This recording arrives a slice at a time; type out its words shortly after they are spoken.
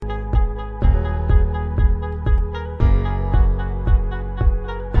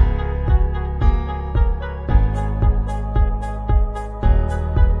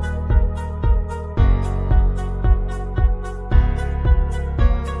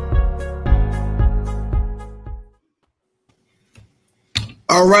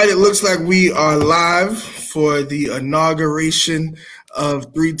All right, it looks like we are live for the inauguration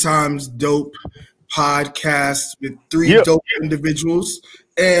of 3x Dope podcast with three dope individuals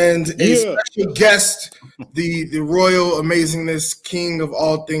and a special guest, the royal amazingness, king of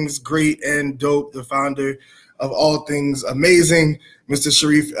all things great and dope, the founder of all things amazing, Mr.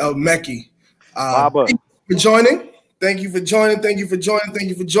 Sharif El-Mekki. Thank you for joining. Thank you for joining. Thank you for joining. Thank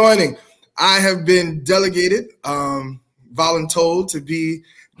you for joining. I have been delegated, voluntold to be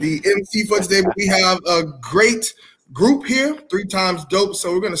the MC for today, but we have a great group here, 3x Dope.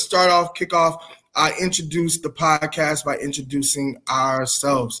 So we're going to kick off. I introduced the podcast by introducing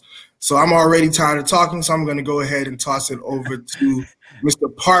ourselves. So I'm already tired of talking, so I'm going to go ahead and toss it over to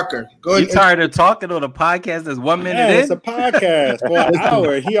Mr. Parker. Go ahead. You tired of talking on a podcast that's 1 minute in? It's a podcast for an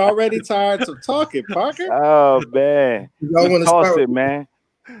hour. He already tired of talking, Parker. Oh, man. Y'all want to start it, man.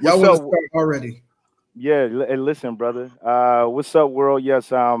 Y'all want to start already? Yeah, listen, brother. What's up, world?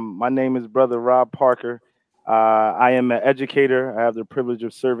 Yes, my name is Brother Rob Parker. I am an educator. I have the privilege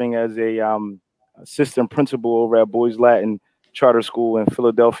of serving as a assistant principal over at Boys Latin Charter School in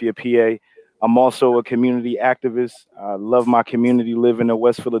Philadelphia, PA. I'm also a community activist. I love my community, live in the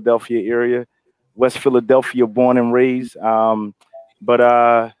West Philadelphia area, West Philadelphia born and raised. Yes,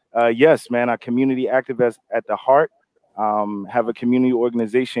 man, I'm community activist at the heart. Have a community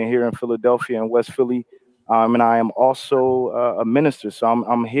organization here in Philadelphia and West Philly. And I am also a minister. So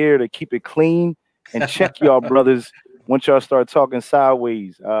I'm here to keep it clean and check y'all brothers once y'all start talking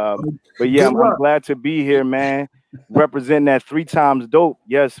sideways. But yeah, I'm glad to be here, man. Representing that 3x Dope.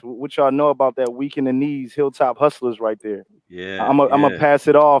 Yes, what y'all know about that Weak in the Knees, Hilltop Hustlers right there. Yeah, I'm gonna pass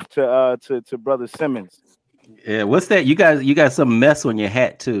it off to Brother Simmons. Yeah, what's that? You got some mess on your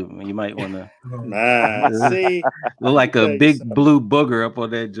hat too. You might want to. See, look like a big blue booger up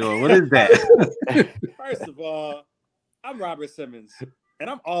on that joint. What is that? First of all, I'm Robert Simmons, and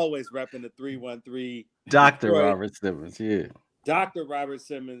I'm always repping the 313. Dr. Robert Simmons, yeah. Dr. Robert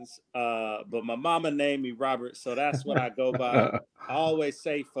Simmons, but my mama named me Robert, so that's what I go by. I always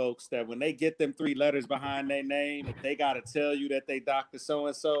say, folks, that when they get them 3 letters behind their name, if they got to tell you that they Dr.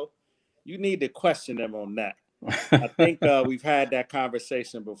 So-and-so, you need to question them on that. I think we've had that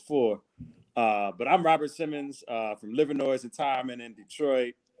conversation before. But I'm Robert Simmons from Livernois Retirement in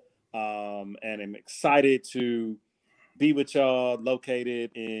Detroit, and I'm excited to be with y'all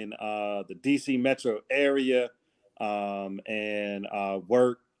located in the DC metro area. And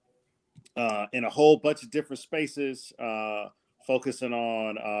work in a whole bunch of different spaces, focusing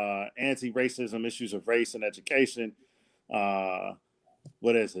on anti-racism, issues of race and education.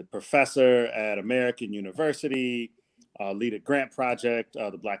 Professor at American University, lead a grant project,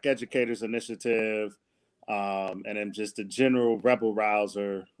 the Black Educators Initiative, and then just a general rebel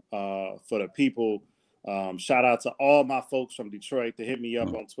rouser for the people. Shout out to all my folks from Detroit that hit me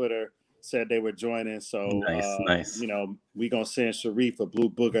up on Twitter. Said they were joining, so nice. You know, we gonna send Sharif a blue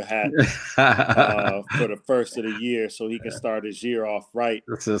booger hat for the first of the year, so he can start his year off right.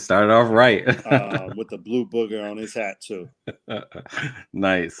 So start off right with the blue booger on his hat too.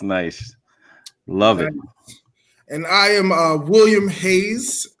 Nice, love it. And I am William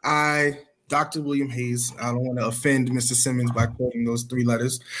Hayes. Dr. William Hayes. I don't want to offend Mr. Simmons by quoting those 3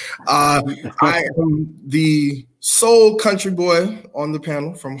 letters. I am the sole country boy on the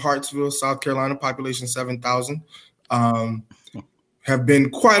panel from Hartsville, South Carolina, population 7,000. Have been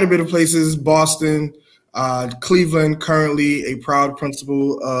quite a bit of places, Boston, Cleveland, currently a proud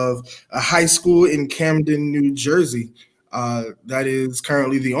principal of a high school in Camden, New Jersey. That is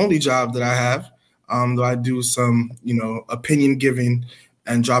currently the only job that I have, though I do some, opinion giving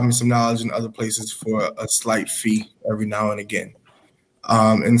and dropping some knowledge in other places for a slight fee every now and again.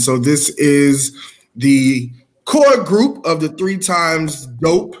 And so this is the core group of the 3x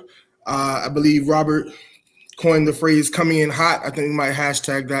Dope. I believe Robert coined the phrase coming in hot. I think we might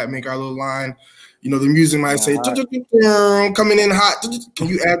hashtag that, make our little line. The music might say, coming in hot. Can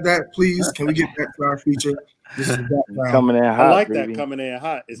you add that, please? Can we get that to our feature? This is coming in hot. I like that, coming in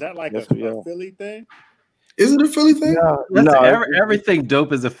hot. Is that like a Philly thing? Is it a Philly thing? No, everything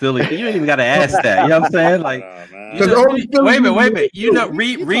dope is a Philly thing. You ain't even got to ask that. You know what I'm saying? Like, wait a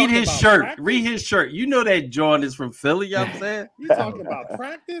minute. Read his shirt. Practice? Read his shirt. You know that John is from Philly. You know what I'm saying? You talking about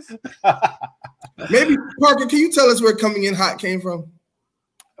practice? Maybe Parker, can you tell us where coming in hot came from?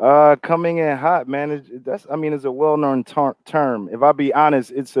 Coming in hot, man. It's a well-known term. If I be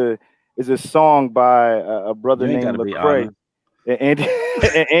honest, it's a song by a brother named Lecrae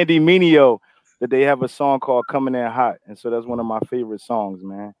and Andy Mineo. That they have a song called Coming In Hot. And so that's one of my favorite songs,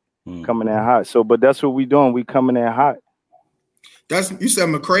 man. Coming in hot. So, but that's what we doing. We coming in hot. You said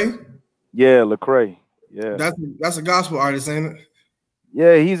McCrae? Yeah, Lecrae. Yeah. That's a gospel artist, ain't it?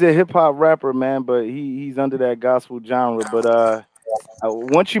 Yeah, he's a hip hop rapper, man, but he's under that gospel genre. But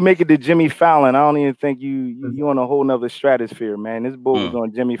once you make it to Jimmy Fallon, I don't even think you on a whole nother stratosphere, man. This boy was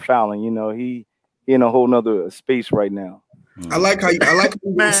on Jimmy Fallon. You know, he in a whole nother space right now. I like how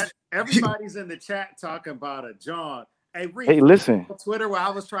man. Everybody's in the chat talking about a John. Hey, Reef, listen. On Twitter, where I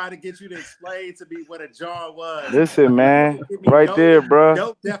was trying to get you to explain to me what a John was. Listen, man, right there, bro.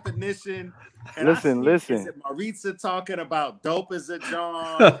 Dope definition. And listen. Is it Maritza talking about dope as a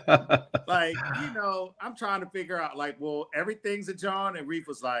John? Like, you know, I'm trying to figure out, like, well, everything's a John, and Reef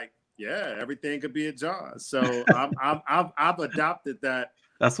was like, yeah, everything could be a John. So I've adopted that.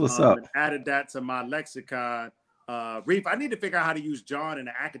 That's what's up. And added that to my lexicon. Reef, I need to figure out how to use John in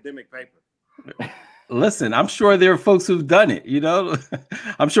an academic paper. Listen, I'm sure there are folks who've done it, you know.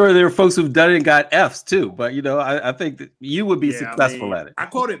 I'm sure there are folks who've done it and got F's too. But, you know, I think that you would be successful at it. I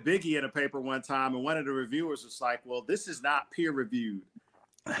quoted Biggie in a paper one time, and one of the reviewers was like, well, this is not peer reviewed.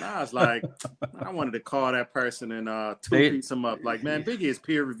 And I was like, I wanted to call that person and two-piece him up. Like, man, Biggie is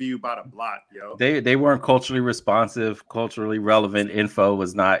peer reviewed by the block, yo. They weren't culturally responsive, culturally relevant info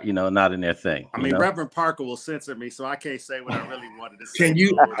was not, you know, not in their thing. I mean, Reverend Parker will censor me, so I can't say what I really wanted to say. Can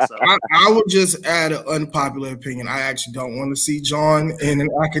you? I would just add an unpopular opinion. I actually don't want to see John in an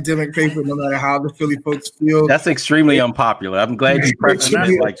academic paper, no matter how the Philly folks feel. That's extremely unpopular. I'm glad you prefaced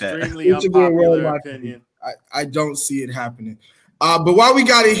it like that. Extremely unpopular opinion. I don't see it happening. But while we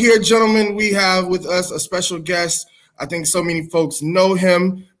got it here, gentlemen, we have with us a special guest. I think so many folks know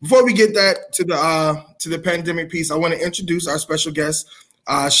him. Before we get that to the pandemic piece, I want to introduce our special guest,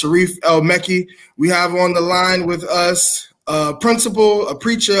 Sharif El-Mekki. We have on the line with us a principal, a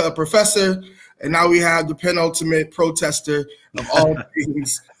preacher, a professor, and now we have the penultimate protester of all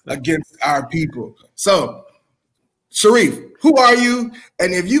things against our people. So, Sharif, who are you?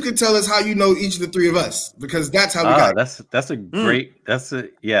 And if you could tell us how you know each of the three of us, because that's how we got it. That's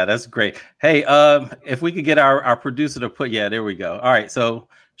great. Hey, if we could get our producer to put, there we go. All right. So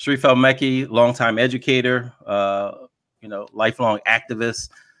Sharif El-Mekki, longtime educator, lifelong activist,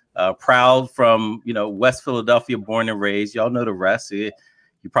 proud from, West Philadelphia, born and raised. Y'all know the rest. You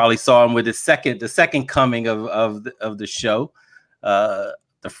probably saw him with the second coming of the show.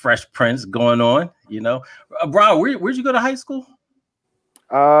 The Fresh Prince going on, Brian, where'd you go to high school?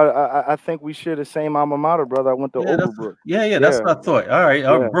 I think we share the same alma mater, brother. I went to Overbrook. That's what I thought. All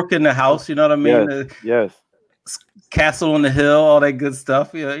right, Brook in the house, you know what I mean? Yes. Castle on the Hill, all that good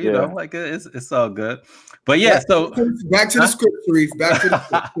stuff. You know, like it's all good. But so back to the script, Sharif. Back to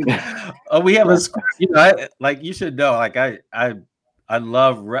the script. We have a script. Like you should know. Like I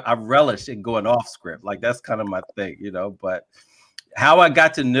relish in going off script. Like that's kind of my thing, But how I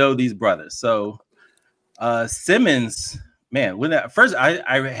got to know these brothers. So Simmons, man, when I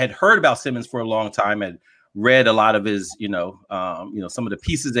had heard about Simmons for a long time, had read a lot of his, some of the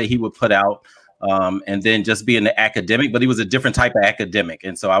pieces that he would put out, and then just being an academic, but he was a different type of academic.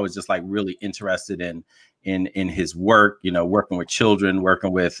 And so I was just like really interested in his work, working with children,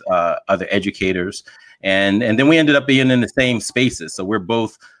 working with other educators. And then we ended up being in the same spaces. So we're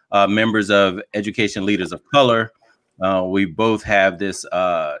both members of Education Leaders of Color. We both have this,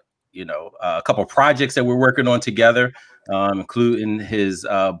 a couple of projects that we're working on together, including his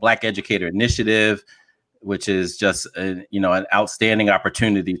Black Educator Initiative, which is just an outstanding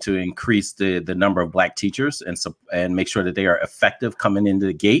opportunity to increase the number of Black teachers and make sure that they are effective coming into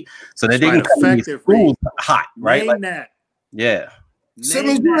the gate, so that they can come these schools hot, right?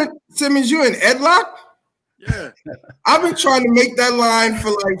 Simmons, you in Edlock? Yeah, I've been trying to make that line for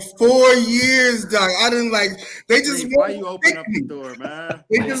like 4 years, Doc. They just why you open up the door, man?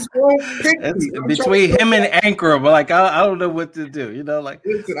 They just won't pick me. Between him and Anchor, but like I don't know what to do.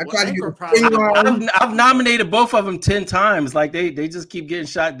 Listen, I've nominated both of them 10 times. Like they just keep getting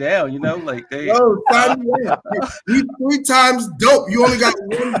shot down. Like they. Sign me up. You 3 times dope. You only got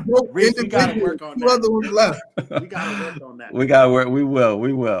one dope individual. 2 other ones left. We gotta work on that. We gotta work. We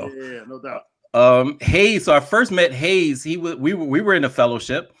will. Yeah, no doubt. Hayes. So I first met Hayes. We were in a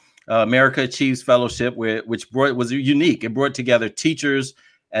fellowship, America Achieves Fellowship, which was unique. It brought together teachers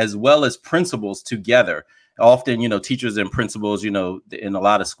as well as principals together. Often, teachers and principals, in a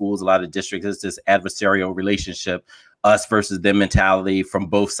lot of schools, a lot of districts, it's this adversarial relationship, us versus them mentality from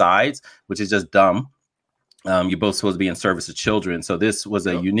both sides, which is just dumb. You're both supposed to be in service of children. So this was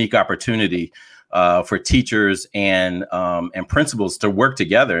a unique opportunity for teachers and principals to work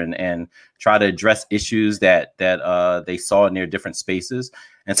together and try to address issues that they saw in their different spaces.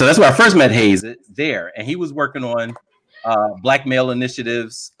 And so that's where I first met Hayes there. And he was working on Black Male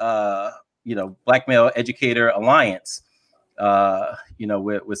Initiatives, Black Male Educator Alliance,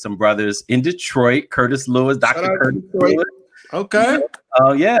 with some brothers in Detroit, Curtis Lewis, Dr. Curtis Lewis. Okay.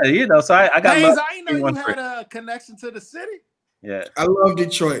 Oh yeah, you know. So I got. Hayes, I didn't know you had a connection to the city. Yeah, I love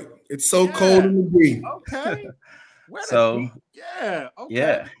Detroit. It's so cold in the green. Okay. So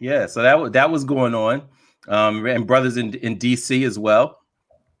okay. Yeah. So that was going on, and brothers in DC as well.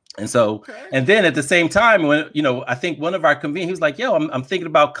 And so, and then at the same time, when I think one of our conveners, he was like, "Yo, I'm thinking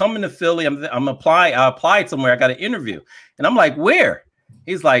about coming to Philly. I applied somewhere. I got an interview." And I'm like, "Where?"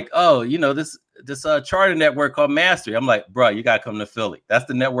 He's like, "Oh, this charter network called Mastery." I'm like, "Bro, you gotta come to Philly. That's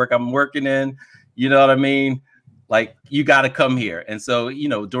the network I'm working in. You know what I mean? Like, you got to come here." And so,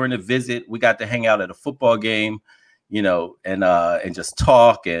 during the visit, we got to hang out at a football game, and just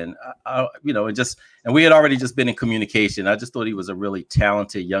talk, and and we had already just been in communication. I just thought he was a really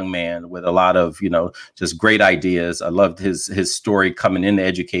talented young man with a lot of, just great ideas. I loved his story coming into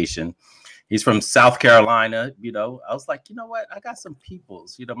education. He's from South Carolina. I was like, you know what? I got some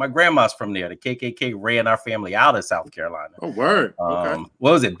peoples. My grandma's from there. The KKK ran our family out of South Carolina. Oh, word. Okay.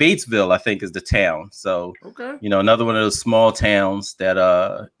 What was it? Batesville, I think, is the town. So, another one of those small towns that,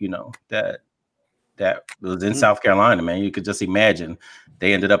 that was in South Carolina, man. You could just imagine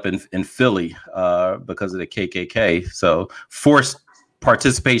they ended up in Philly because of the KKK. So forced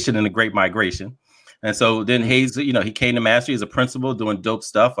participation in the Great Migration. And so then Hayes, he came to Mastery as a principal doing dope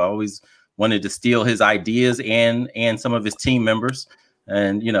stuff. I always wanted to steal his ideas and some of his team members,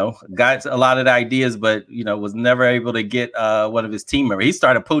 and got a lot of the ideas, but was never able to get one of his team members. He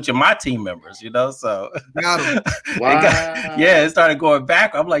started poaching my team members, so it started going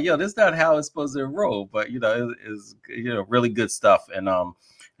back. I'm like, yo, this is not how it's supposed to roll, but it's really good stuff. And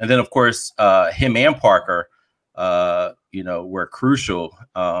then of course him and Parker were crucial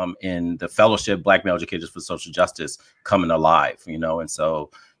in the fellowship Black Male Educators for Social Justice coming alive, and so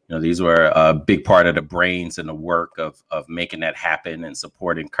these were a big part of the brains and the work of making that happen and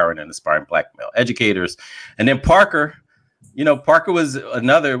supporting current and aspiring Black male educators. And then Parker, Parker was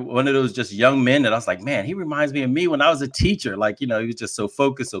another one of those just young men that I was like, man, he reminds me of me when I was a teacher. Like, he was just so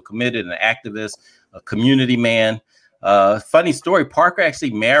focused, so committed, an activist, a community man. Funny story, Parker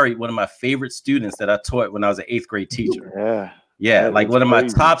actually married one of my favorite students that I taught when I was an 8th grade teacher. Yeah, like one of my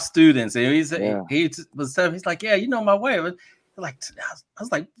top students. And he's like, yeah, my wife. Like, I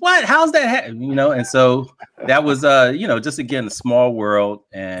was like, what? How's that happen? And so that was just again a small world,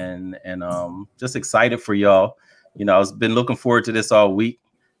 and just excited for y'all. I've been looking forward to this all week.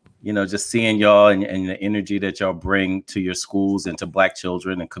 Just seeing y'all and the energy that y'all bring to your schools and to Black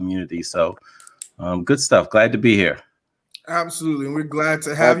children and community. So good stuff. Glad to be here. Absolutely, and we're glad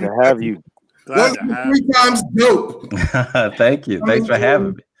to have you. Glad to have 3 times dope. Thank you. Thanks for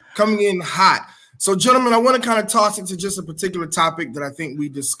having me. Coming in hot. So, gentlemen, I want to kind of toss into just a particular topic that I think we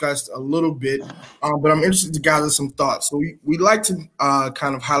discussed a little bit, but I'm interested to gather some thoughts. So we like to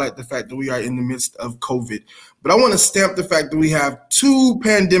kind of highlight the fact that we are in the midst of COVID, but I want to stamp the fact that we have 2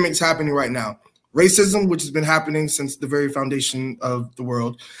 pandemics happening right now: racism, which has been happening since the very foundation of the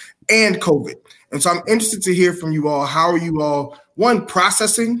world, and COVID. And so I'm interested to hear from you all. How are you all, one,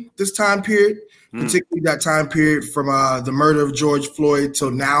 processing this time period, particularly that time period from the murder of George Floyd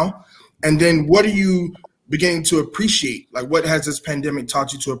till now? And then what are you beginning to appreciate? Like, what has this pandemic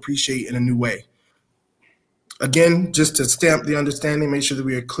taught you to appreciate in a new way? Again, just to stamp the understanding, make sure that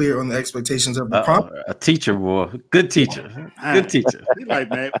we are clear on the expectations of the prompt. A teacher, boy. Good teacher. Good teacher. Like,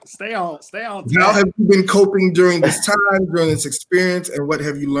 man, stay on. How have you been coping during this time, during this experience, and what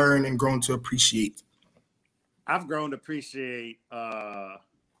have you learned and grown to appreciate? I've grown to appreciate my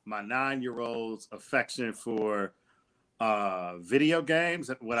 9-year-old's affection for video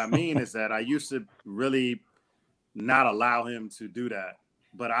games. What I mean is that I used to really not allow him to do that,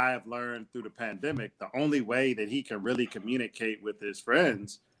 but I have learned through the pandemic the only way that he can really communicate with his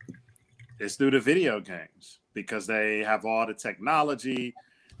friends is through the video games, because they have all the technology.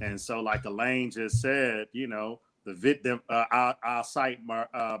 And so, like Elaine just said, I'll cite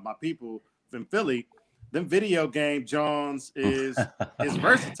my people in Philly. Them video game Jones is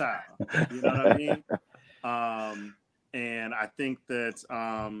versatile. You know what I mean? And I think that,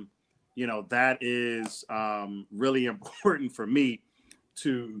 that is really important for me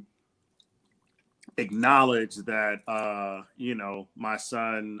to acknowledge that, my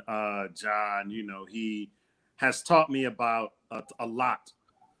son, John, he has taught me about a lot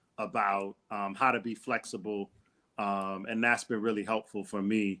about how to be flexible. And that's been really helpful for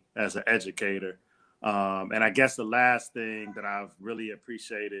me as an educator. And I guess the last thing that I've really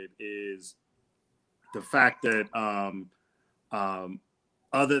appreciated is the fact that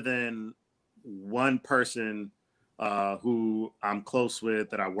other than one person who I'm close with,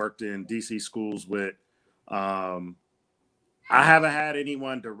 that I worked in DC schools with, I haven't had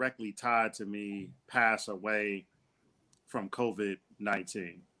anyone directly tied to me pass away from COVID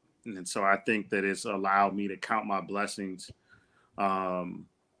And so I think that it's allowed me to count my blessings. And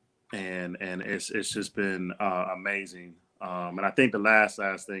it's just been amazing. And I think the last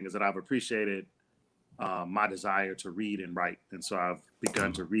thing is that I've appreciated my desire to read and write. And so I've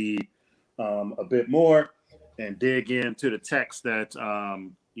begun to read a bit more and dig into the text that,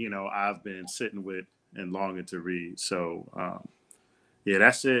 I've been sitting with and longing to read. So, yeah,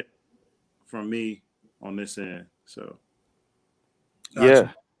 that's it from me on this end. So, yeah.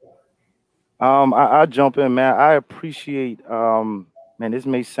 I jump in, man. I appreciate, man, this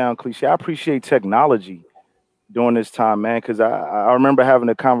may sound cliche. I appreciate technology during this time, man, because I remember having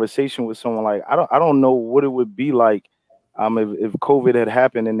a conversation with someone like, I don't know what it would be like if COVID had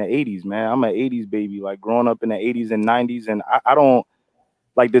happened in the 80s, man. I'm an 80s baby, like growing up in the 80s and 90s. And I don't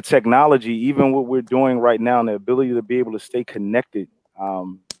like the technology, even what we're doing right now, and the ability to be able to stay connected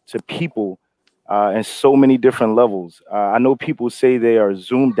to people in so many different levels. I know people say they are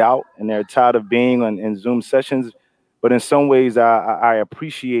zoomed out and they're tired of being in Zoom sessions, but in some ways I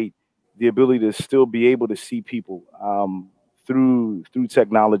appreciate the ability to still be able to see people through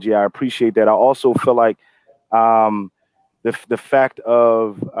technology. I appreciate that. I also feel like the fact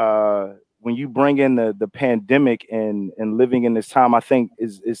of when you bring in the pandemic and living in this time, I think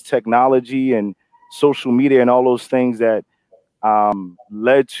is technology and social media and all those things that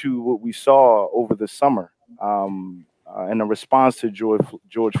led to what we saw over the summer, and the response to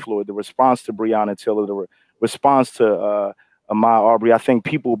George Floyd, the response to Breonna Taylor, the response to Ahmaud Arbery. I think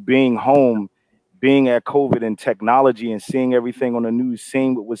people being home, being at COVID and technology and seeing everything on the news,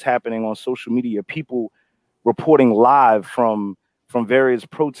 seeing what was happening on social media, people reporting live from various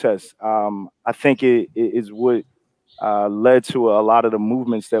protests. I think it is what led to a lot of the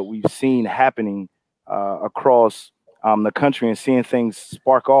movements that we've seen happening across the country and seeing things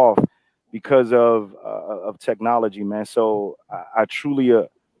spark off because of technology, man. So I truly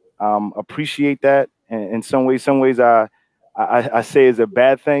appreciate that. And in some ways I say it's a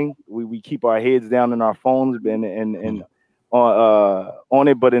bad thing. We keep our heads down in our phones and on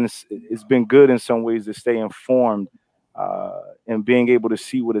it, but it's been good in some ways to stay informed and being able to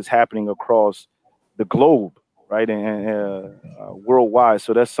see what is happening across the globe, right, and worldwide.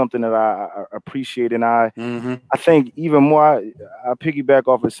 So that's something that I appreciate, and I think even more. I piggyback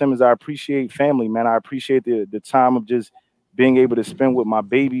off of Simmons. I appreciate family, man. I appreciate the time of just being able to spend with my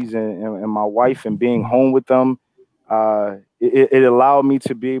babies and my wife and being home with them. It allowed me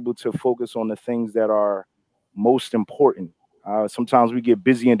to be able to focus on the things that are most important. Sometimes we get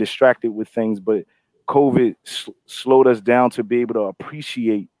busy and distracted with things, but COVID slowed us down to be able to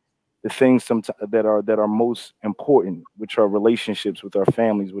appreciate the things that are most important, which are relationships with our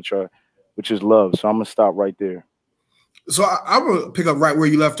families, which is love. So I'm gonna stop right there. So I will pick up right where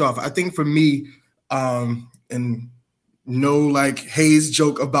you left off. I think for me, and no like Hayes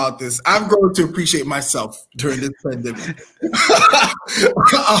joke about this, I've grown to appreciate myself during this pandemic.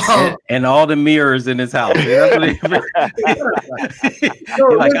 and all the mirrors in his house. You're like,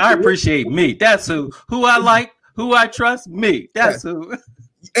 I appreciate me. That's who I like, who I trust, me. That's who.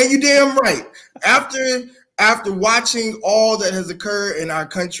 And you damn right. After watching all that has occurred in our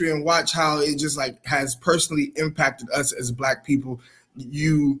country and watch how it just like has personally impacted us as Black people,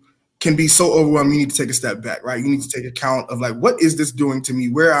 you can be so overwhelmed. You need to take a step back, right? You need to take account of like, what is this doing to me?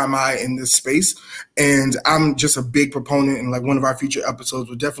 Where am I in this space? And I'm just a big proponent, and like one of our future episodes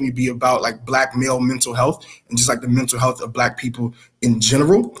will definitely be about like Black male mental health and just like the mental health of Black people in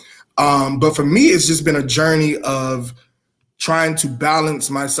general. But for me, it's just been a journey of trying to balance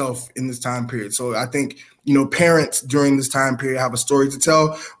myself in this time period. So I think, parents during this time period have a story to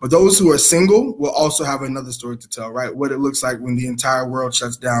tell, but those who are single will also have another story to tell, right? What it looks like when the entire world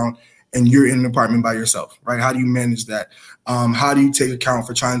shuts down and you're in an apartment by yourself, right? How do you manage that? How do you take account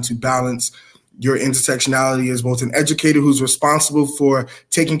for trying to balance your intersectionality as both an educator who's responsible for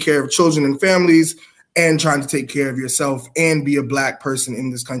taking care of children and families and trying to take care of yourself and be a Black person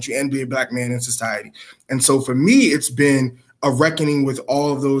in this country and be a Black man in society? And so for me, it's been a reckoning with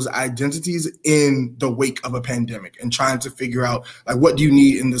all of those identities in the wake of a pandemic and trying to figure out like, what do you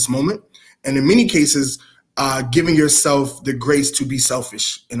need in this moment? And in many cases, giving yourself the grace to be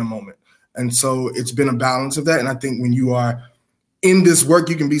selfish in a moment. And so it's been a balance of that. And I think when you are in this work,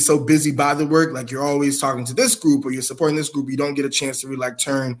 you can be so busy by the work, like you're always talking to this group or you're supporting this group, you don't get a chance to really like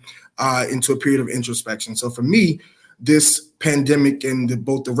turn into a period of introspection. So for me, this pandemic and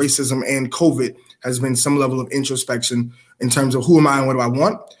both the racism and COVID has been some level of introspection in terms of who am I and what do I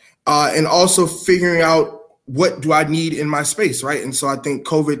want? And also figuring out what do I need in my space, right? And so I think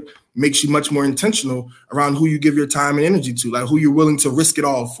COVID makes you much more intentional around who you give your time and energy to, like who you're willing to risk it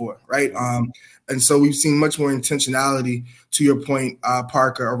all for, right? And so we've seen much more intentionality, to your point,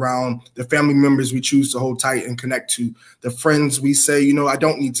 Parker, around the family members we choose to hold tight and connect to, the friends we say, you know, I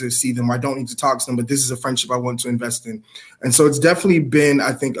don't need to see them, or I don't need to talk to them, but this is a friendship I want to invest in. And so it's definitely been,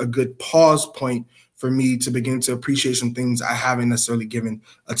 I think, a good pause point for me to begin to appreciate some things I haven't necessarily given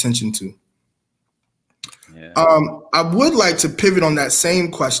attention to. Yeah. I would like to pivot on that same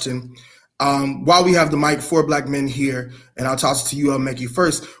question. While we have the mic for Black men here, and I'll toss it to you, Mekhi,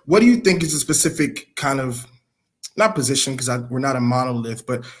 first, what do you think is a specific kind of, not position, because we're not a monolith,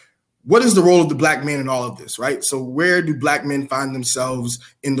 but what is the role of the Black man in all of this, right? So where do Black men find themselves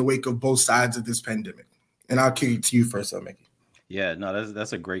in the wake of both sides of this pandemic? And I'll kick it to you first, Mekhi. Yeah, no,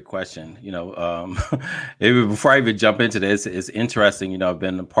 that's a great question. You know, before I even jump into this, it's interesting. You know, I've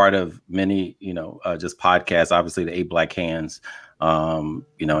been a part of many, you know, just podcasts, obviously the 8 Black Hands,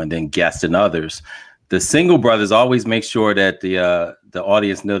 you know, and then guests and others. The single brothers always make sure that the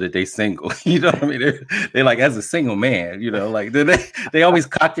audience know that they single. You know what I mean? They're like, as a single man, you know, like they always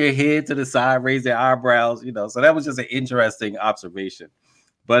cock their head to the side, raise their eyebrows, you know. So that was just an interesting observation.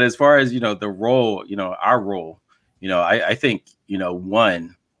 But as far as, you know, the role, you know, our role, you know, I think, you know,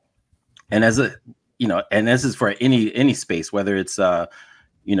 one, and as a, you know, and this is for any space, whether it's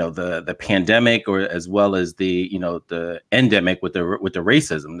you know, the pandemic, or as well as the, you know, the endemic with the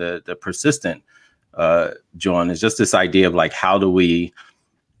racism, the persistent, John, is just this idea of like, how do we,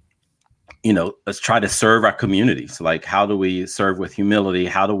 you know, let's try to serve our communities. Like, how do we serve with humility?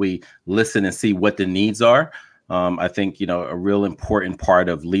 How do we listen and see what the needs are? I think, you know, a real important part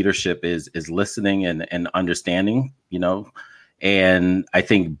of leadership is listening and understanding, you know, and I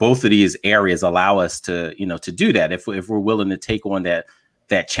think both of these areas allow us to, you know, to do that if we're willing to take on that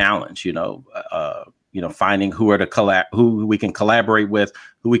challenge, you know, finding who we can collaborate with,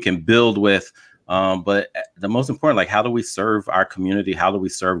 who we can build with. But the most important, like, how do we serve our community? How do we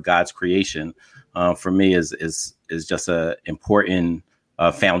serve God's creation? For me is just a important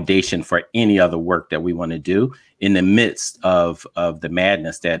foundation for any other work that we want to do in the midst of the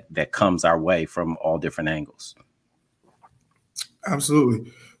madness that comes our way from all different angles.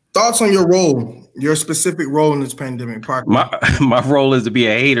 Absolutely. Thoughts on your role, your specific role in this pandemic, Parker? My role is to be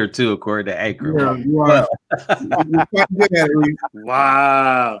a hater too, according to Anchor. Yeah, you are.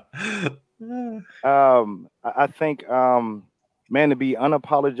 Wow. I think, man, to be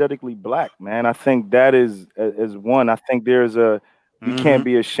unapologetically Black, man, I think that is one. I think there's we can't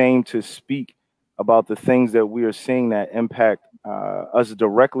be ashamed to speak about the things that we are seeing that impact us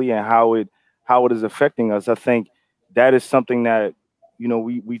directly and how it is affecting us. I think that is something that, you know,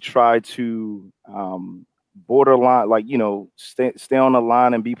 we try to borderline, like, you know, stay on the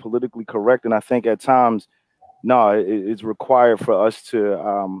line and be politically correct. And I think at times, it's required for us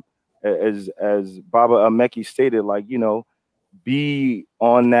to, as Baba Mekhi stated, like, you know, be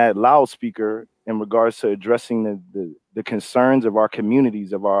on that loudspeaker in regards to addressing the concerns of our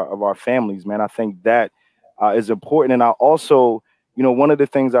communities, of our families, man. I think that is important. And I also, you know, one of the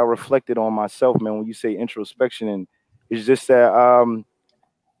things I reflected on myself, man, when you say introspection, and is just that,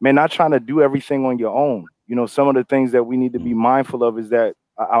 man, not trying to do everything on your own. You know, some of the things that we need to be mindful of is that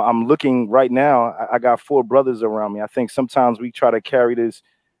I'm looking right now, I got 4 brothers around me. I think sometimes we try to carry this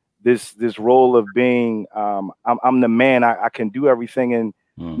role of being, I'm the man, I can do everything. And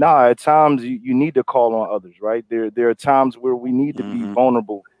at times you need to call on others, right? There are times where we need to be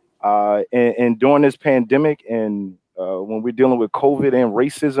vulnerable. And during this pandemic, and when we're dealing with COVID and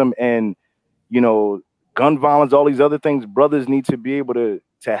racism and, you know, gun violence, all these other things, brothers need to be able to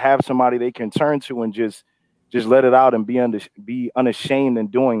have somebody they can turn to and just let it out and be unashamed in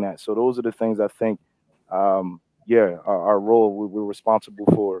doing that. So those are the things I think, our role we're responsible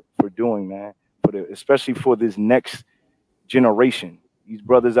for doing, man, especially for this next generation. These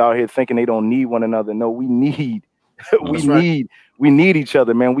brothers out here thinking they don't need one another. No, we need we need each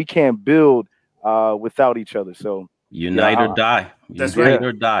other, man. We can't build without each other. So unite or die. That's unite right.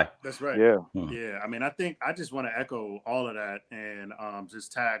 or die. That's right. Yeah. Yeah. I mean, I think I just want to echo all of that and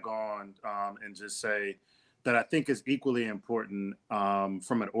just tag on and just say that I think it's equally important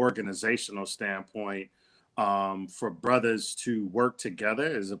from an organizational standpoint for brothers to work together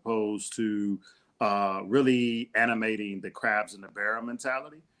as opposed to really animating the crabs in the barrel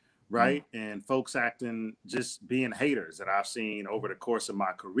mentality, right? And folks acting, just being haters that I've seen over the course of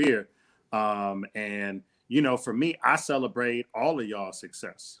my career. And, you know, for me, I celebrate all of y'all's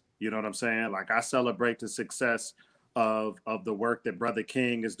success. You know what I'm saying? Like, I celebrate the success of the work that Brother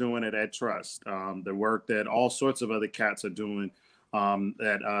King is doing at Ed Trust, the work that all sorts of other cats are doing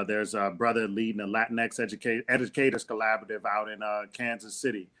that there's a brother leading a Latinx educators collaborative out in Kansas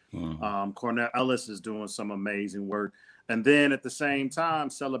City. Cornell Ellis is doing some amazing work. And then at the same time,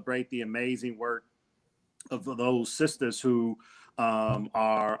 celebrate the amazing work of those sisters who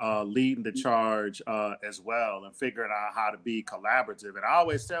are leading the charge as well, and figuring out how to be collaborative. And I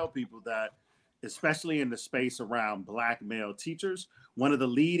always tell people that, especially in the space around Black male teachers, one of the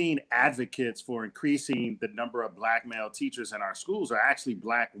leading advocates for increasing the number of Black male teachers in our schools are actually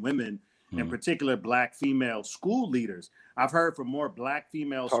Black women, in particular Black female school leaders. I've heard from more Black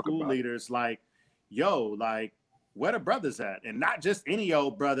female school leaders like, yo, like, where the brothers at? And not just any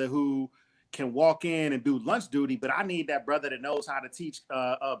old brother who can walk in and do lunch duty, but I need that brother that knows how to teach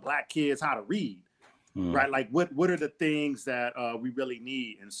Black kids how to read, right? Like, what are the things that we really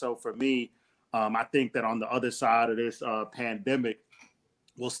need? And so for me, I think that on the other side of this pandemic,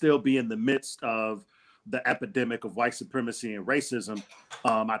 we'll still be in the midst of the epidemic of white supremacy and racism.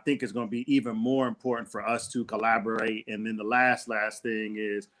 I think it's going to be even more important for us to collaborate. And then the last thing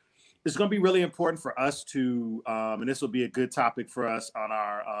is, it's going to be really important for us to, and this will be a good topic for us on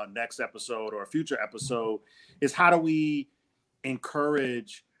our next episode or a future episode, is how do we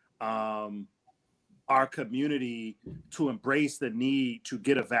encourage our community to embrace the need to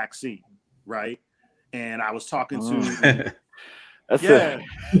get a vaccine, right? And I was talking to... That's the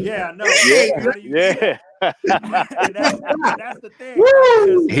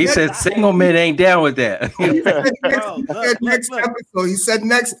thing. He said single men ain't down with that. He said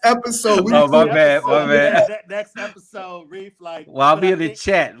next episode. Oh, my bad. Next episode, Reef. Like, well, I'll be in the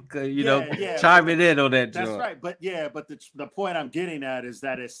chat, chiming in on that. That's right. But the point I'm getting at is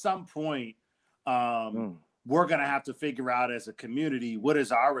that at some point, we're gonna have to figure out as a community what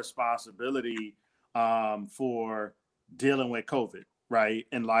is our responsibility for dealing with COVID, right?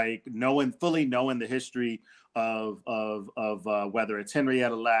 And like fully knowing the history of whether it's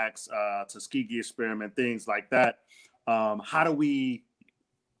Henrietta Lacks, Tuskegee experiment, things like that. How do we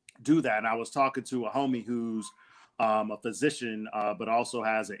do that? And I was talking to a homie who's a physician, but also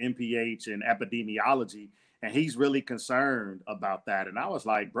has an MPH in epidemiology, and he's really concerned about that. And I was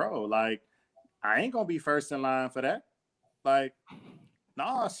like, bro, like, I ain't gonna be first in line for that. Like,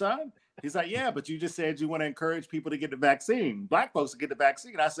 nah, son. He's like, yeah, but you just said you want to encourage people to get the vaccine, Black folks to get the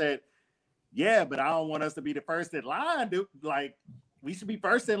vaccine. I said, yeah, but I don't want us to be the first in line, dude. Like, we should be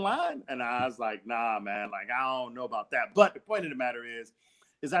first in line. And I was like, nah, man, like, I don't know about that. But the point of the matter is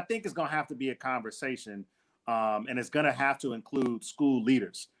I think it's going to have to be a conversation, and it's going to have to include school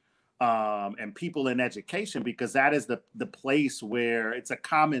leaders and people in education, because that is the place where it's a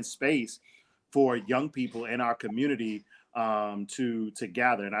common space for young people in our community to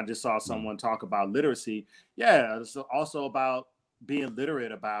gather. And I just saw someone talk about literacy. Yeah, it's also about being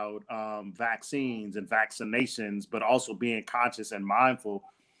literate about vaccines and vaccinations, but also being conscious and mindful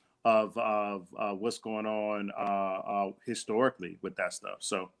of what's going on historically with that stuff.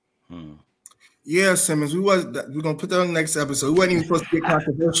 So yeah, Simmons, we're gonna put that on the next episode. We wasn't even supposed to get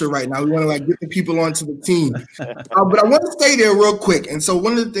controversial right now. We want to like get the people onto the team. But I want to stay there real quick. And so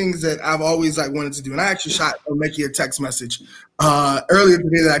one of the things that I've always like wanted to do, and I actually shot Mickey a text message earlier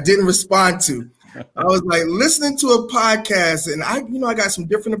today that I didn't respond to. I was like listening to a podcast, and I got some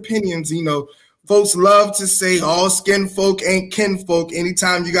different opinions. Folks love to say all skin folk ain't kin folk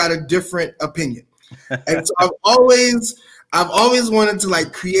anytime you got a different opinion. And so I've always wanted to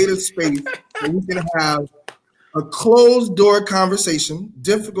like create a space where we can have a closed door conversation,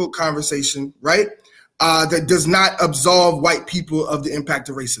 difficult conversation, right? That does not absolve white people of the impact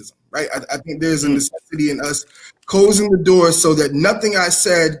of racism, right? I think there's a necessity in us closing the door so that nothing I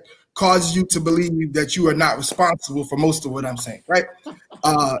said causes you to believe that you are not responsible for most of what I'm saying, right?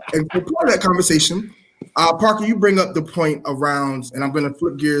 And for part of that conversation, Parker, you bring up the point around, and I'm going to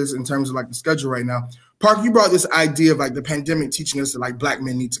flip gears in terms of like the schedule right now. Parker, you brought this idea of like the pandemic teaching us that like Black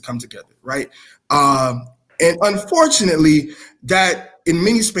men need to come together, right? And unfortunately, that in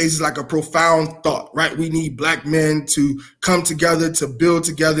many spaces like a profound thought, right? We need Black men to come together, to build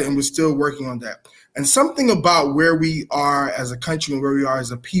together, and we're still working on that. And something about where we are as a country and where we are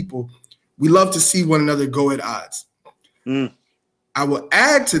as a people, we love to see one another go at odds. I will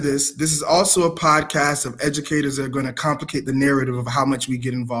add to this. This is also a podcast of educators that are going to complicate the narrative of how much we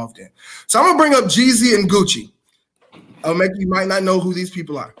get involved in. So I'm going to bring up Jeezy and Gucci. You might not know who these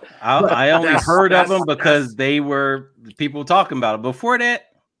people are. I only heard of them because they were people talking about it. Before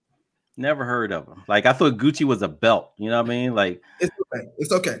that, never heard of them. Like, I thought Gucci was a belt. You know what I mean? Like,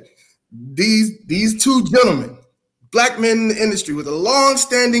 it's okay. These two gentlemen, Black men in the industry with a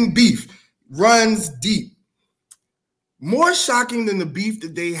long-standing beef, runs deep. More shocking than the beef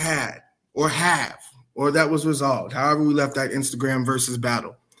that they had or have or that was resolved, however we left that Instagram versus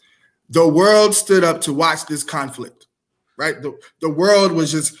battle, the world stood up to watch this conflict, right? The world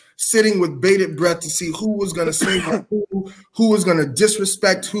was just sitting with bated breath to see who was going to say who was going to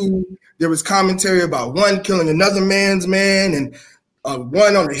disrespect who. There was commentary about one killing another man's man and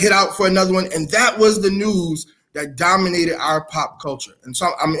one on a hit out for another one. And that was the news that dominated our pop culture. And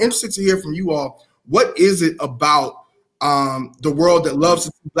so I'm interested to hear from you all. What is it about the world that loves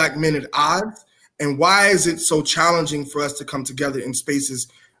to see Black men at odds? And why is it so challenging for us to come together in spaces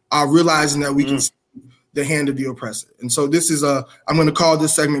realizing that we can see the hand of the oppressor? And so this is I'm going to call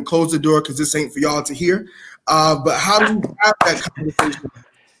this segment Close the Door, because this ain't for y'all to hear. But how do we have that conversation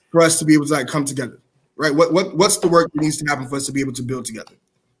for us to be able to come together, right? What's the work that needs to happen for us to be able to build together?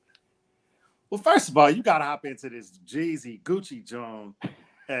 Well, first of all, you got to hop into this Jeezy Gucci John,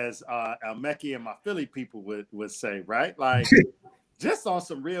 as Almeki and my Philly people would say, right? Like, just on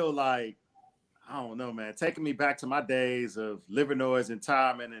some real, like, I don't know, man, taking me back to my days of Livernois and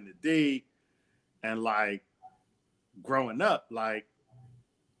Timon and the D, and like growing up, like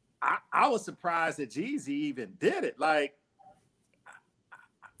I was surprised that Jeezy even did it. Like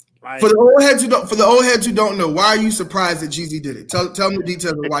for the old heads who don't know, why are you surprised that Jeezy did it? Tell me the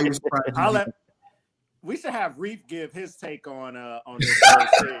details of why you're surprised. We should have Reef give his take on this.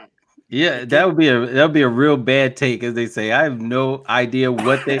 Yeah, that would be a real bad take, as they say. I have no idea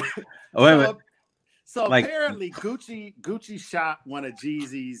what they. So like, apparently Gucci shot one of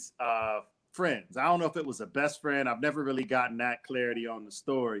Jeezy's friends. I don't know if it was a best friend. I've never really gotten that clarity on the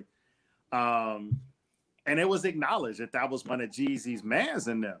story. And it was acknowledged that was one of Jeezy's mans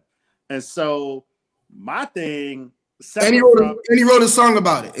in them. And so my thing. And he wrote a song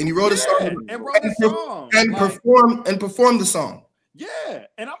about it. And he wrote a song. And wrote a song. And performed the song. Yeah.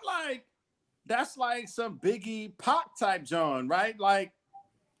 And I'm like, that's like some Biggie Pop type John, right? Like,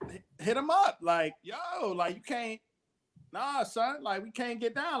 hit him up, like, yo, like, you can't, nah, son, like, we can't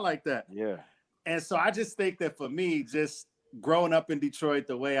get down like that. Yeah. And so I just think that for me, just growing up in Detroit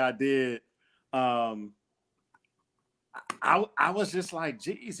the way I did, I was just like,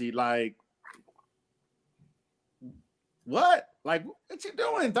 Jeezy, like, what? Like, what you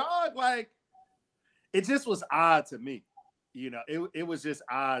doing, dog? Like, it just was odd to me. You know, it was just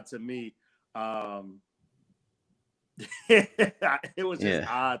odd to me. It was just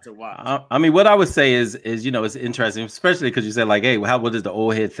odd to watch. I mean, what I would say is it's interesting, especially because you said like, hey, what does the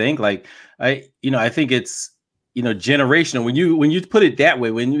old head think? Like, I think it's generational. When you put it that way,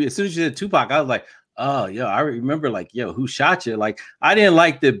 as soon as you said Tupac, I was like, oh, yo, I remember like, yo, who shot you? Like, I didn't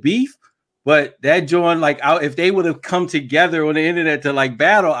like the beef, but that joint, like, if they would have come together on the internet to like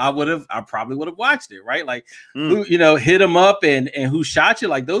battle, I probably would have watched it, right? Like, who, hit them up and who shot you?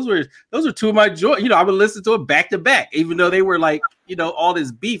 Like, those were two of my joy. I would listen to it back to back, even though they were like, all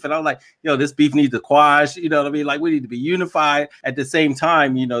this beef, and I was like, this beef needs to quash. You know what I mean? Like, we need to be unified. At the same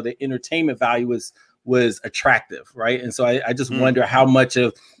time, the entertainment value was attractive, right? And so I just wonder how much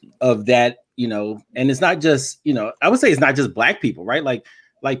of that, and it's not just, I would say it's not just Black people, right?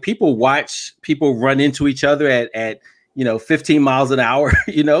 Like people watch people run into each other at 15 miles an hour,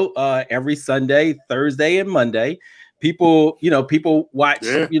 every Sunday, Thursday, and Monday. People watch,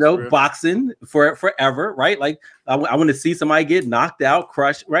 boxing forever, right? Like I want to see somebody get knocked out,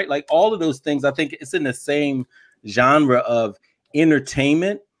 crushed, right? Like all of those things, I think it's in the same genre of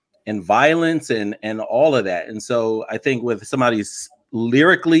entertainment and violence and all of that. And so I think with somebody's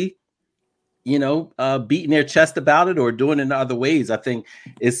lyrically, beating their chest about it or doing it in other ways, I think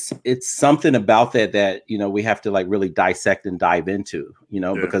it's something about that we have to like really dissect and dive into,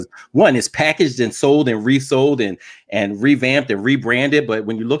 because one, it's packaged and sold and resold and revamped and rebranded. But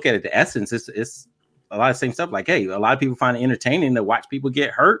when you look at it, the essence, it's a lot of the same stuff. Like, hey, a lot of people find it entertaining to watch people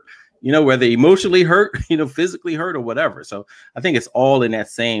get hurt, whether emotionally hurt, physically hurt or whatever. So I think it's all in that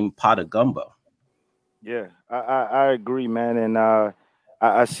same pot of gumbo. Yeah, I agree, man. And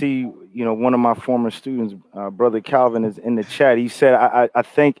I see, one of my former students, Brother Calvin, is in the chat. He said, I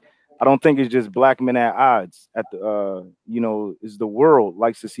don't think it's just Black men at odds. Is the world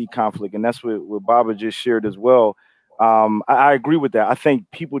likes to see conflict, and that's what Baba just shared as well. I agree with that. I think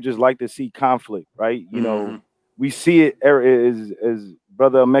people just like to see conflict, right? We see it as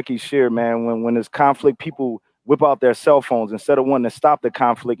Brother Almeki shared, man. When there's conflict, people whip out their cell phones instead of wanting to stop the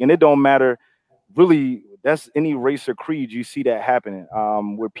conflict, and it don't matter really. That's any race or creed, you see that happening,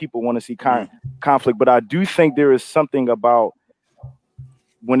 where people want to see conflict. But I do think there is something about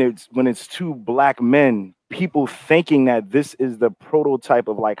when it's two Black men, people thinking that this is the prototype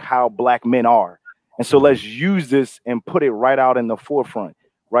of like how Black men are. And so let's use this and put it right out in the forefront,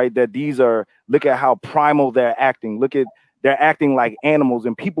 right? That look at how primal they're acting. They're acting like animals,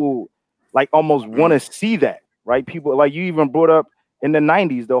 and people like almost want to see that, right? People like you even brought up in the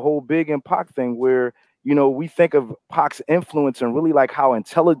 90s, the whole Big and Pac thing where, you know, we think of Pac's influence and really like how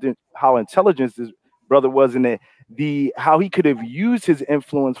intelligent this brother was in it, how he could have used his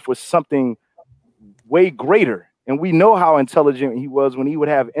influence for something way greater. And we know how intelligent he was when he would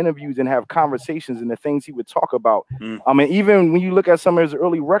have interviews and have conversations and the things he would talk about. I mean, even when you look at some of his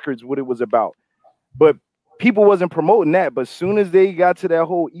early records, what it was about. But people wasn't promoting that. But as soon as they got to that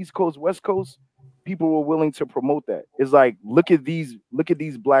whole East Coast, West Coast, people were willing to promote that. It's like, look at these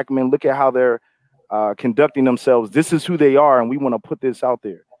black men, look at how they're conducting themselves. This is who they are, and we want to put this out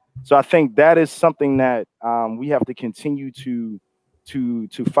there. So I think that is something that we have to continue to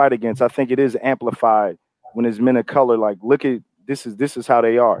fight against. I think it is amplified when it's men of color. Like, look at this is how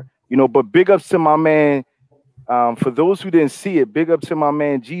they are, you know. But big ups to my man. For those who didn't see it, big up to my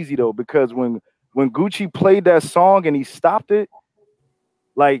man Jeezy though, because when Gucci played that song and he stopped it,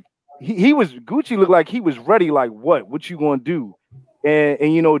 like Gucci looked like he was ready. Like, what you gonna do?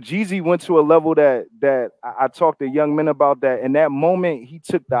 And you know, Jeezy went to a level that I talked to young men about that. In that moment, he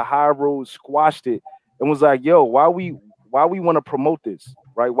took the high road, squashed it, and was like, "Yo, why we want to promote this,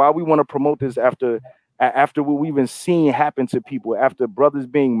 right? Why we want to promote this after what we've been seeing happen to people, after brothers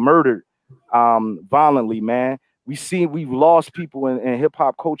being murdered violently, man. We've lost people in hip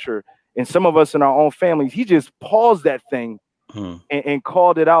hop culture, and some of us in our own families. He just paused that thing and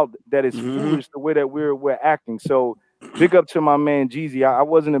called it out that it's foolish the way that we're acting. So." Big up to my man Jeezy. I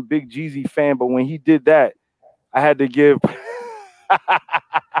wasn't a big Jeezy fan, but when he did that, I had to give.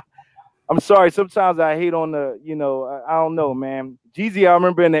 I'm sorry. Sometimes I hate on the, you know, I don't know, man. Jeezy, I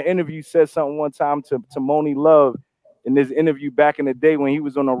remember in the interview said something one time to Moni Love in this interview back in the day when he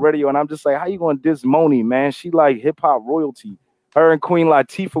was on the radio, and I'm just like, how you gonna diss Moni, man? She like hip hop royalty. Her and Queen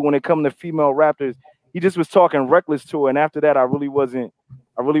Latifah, when it come to female rappers, he just was talking reckless to her. And after that, I really wasn't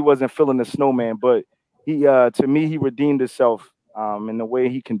feeling the snowman, but. He to me, he redeemed himself in the way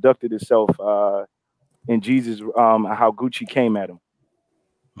he conducted himself in Jesus, how Gucci came at him.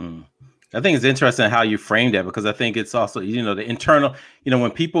 I think it's interesting how you framed that, because I think it's also, you know, the internal, you know, when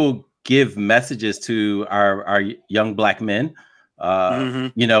people give messages to our young black men,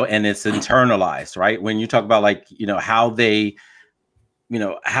 you know, and it's internalized, right? When you talk about like, you know, how they're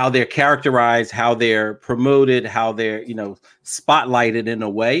characterized, how they're promoted, how they're, you know, spotlighted in a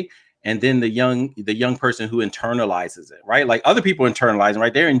way. And then the young person who internalizes it, right? Like other people internalizing,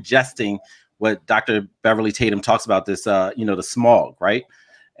 right? They're ingesting what Dr. Beverly Tatum talks about, this, you know, the smog, right?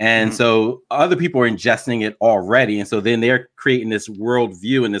 And so other people are ingesting it already. And so then they're creating this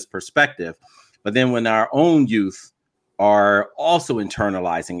worldview and this perspective. But then when our own youth are also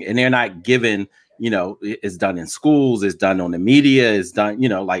internalizing, and they're not given, you know, it's done in schools, it's done on the media, it's done, you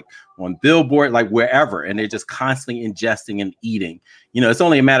know, like on Billboard, like wherever. And they're just constantly ingesting and eating. You know, it's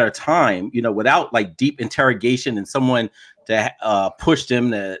only a matter of time, you know, without like deep interrogation and someone to push them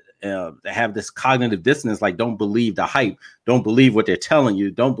to have this cognitive dissonance, like don't believe the hype, don't believe what they're telling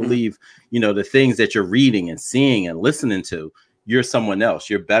you, don't believe, you know, the things that you're reading and seeing and listening to. You're someone else.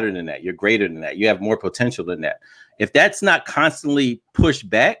 You're better than that. You're greater than that. You have more potential than that. If that's not constantly pushed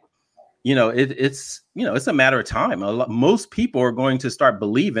back, you know, it's a matter of time. Most people are going to start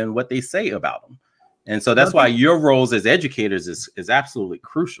believing what they say about them. And so that's why your roles as educators is absolutely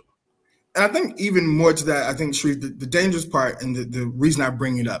crucial. And I think even more to that, I think, Sharif, the dangerous part and the reason I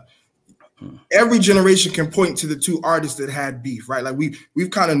bring it up, every generation can point to the two artists that had beef, right? Like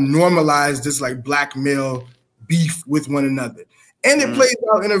we've kind of normalized this like black male beef with one another. And it plays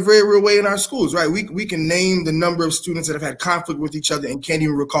out in a very real way in our schools, right? We can name the number of students that have had conflict with each other and can't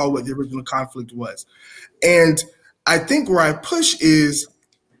even recall what the original conflict was. And I think where I push is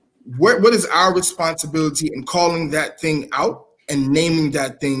what is our responsibility in calling that thing out and naming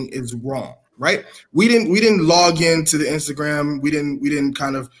that thing is wrong, right? We didn't log into the Instagram. We didn't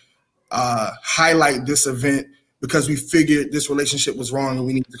kind of highlight this event because we figured this relationship was wrong and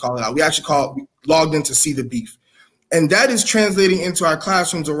we need to call it out. We actually logged in to see the beef. And that is translating into our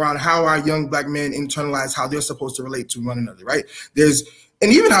classrooms around how our young black men internalize how they're supposed to relate to one another, right?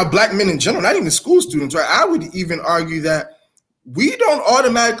 And even how black men in general, not even school students, right? I would even argue that we don't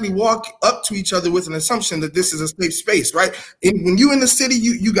automatically walk up to each other with an assumption that this is a safe space, right? When you in the city,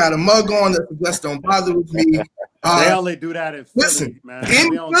 you got a mug on that suggests don't bother with me. They only do that in Philly, listen, man.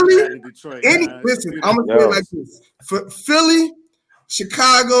 In Philly, Detroit, listen, I'm going to say it like this. For Philly,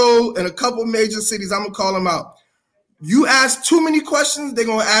 Chicago, and a couple major cities, I'm going to call them out. You ask too many questions, they're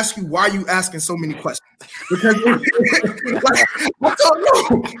going to ask you why you asking so many questions. Because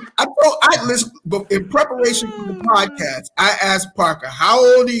like, listen, but in preparation for the podcast, I asked Parker, "How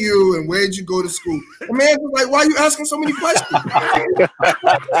old are you, and where did you go to school?" The man was like, "Why are you asking so many questions?"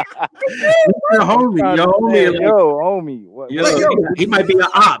 Your homie, homie. He might be an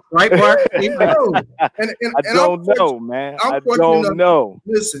op, right, Mark? I don't know, man. I don't know.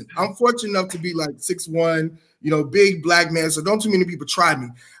 Listen, I'm fortunate enough to be like 6'1", big black man. So don't too many people try me.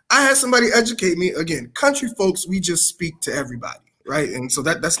 I had somebody educate me. Again, country folks, we just speak to everybody, right? And so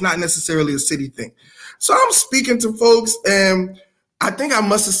that's not necessarily a city thing. So I'm speaking to folks, and I think I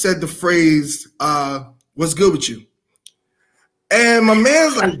must have said the phrase, "What's good with you?" And my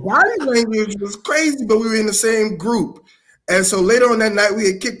man's like, body language was crazy, but we were in the same group. And so later on that night, we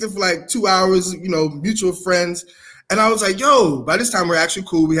had kicked it for like 2 hours, mutual friends. And I was like, yo, by this time we're actually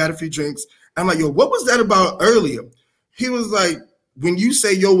cool. We had a few drinks. I'm like, yo, what was that about earlier? He was like, when you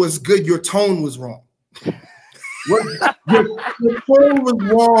say, yo, what's good, your tone was wrong. Your tone was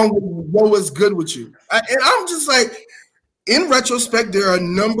wrong with what was good with you. And I'm just like, in retrospect, there are a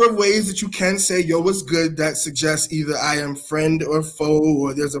number of ways that you can say, yo, what's good, that suggests either I am friend or foe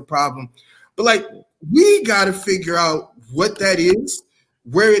or there's a problem. But like, we got to figure out what that is,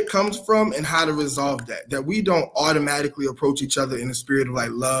 where it comes from, and how to resolve that we don't automatically approach each other in the spirit of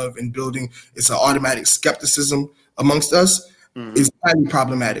like love and building. It's an automatic skepticism amongst us. Is highly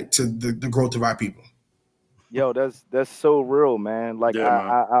problematic to the growth of our people. Yo, that's so real, man. Like,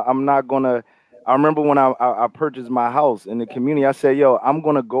 I'm not gonna. I remember when I purchased my house in the community, I said, yo, I'm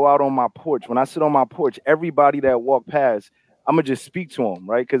gonna go out on my porch. When I sit on my porch, everybody that walk past, I'm gonna just speak to them,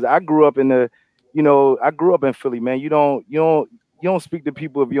 right? Because I grew up in Philly, man. You don't speak to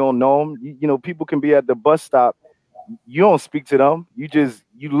people if you don't know them. People can be at the bus stop. You don't speak to them.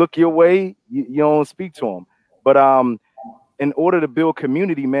 You look your way. You don't speak to them. But in order to build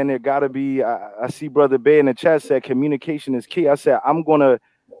community, man, there gotta be. I see Brother Bay in the chat said communication is key. I said I'm gonna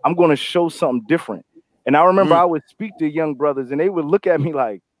show something different. And I remember I would speak to young brothers, and they would look at me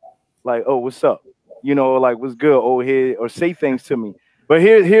like, oh, what's up? Like, what's good, old head, or say things to me. But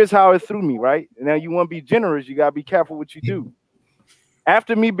here's how it threw me, right? Now you want to be generous, you gotta be careful what you do.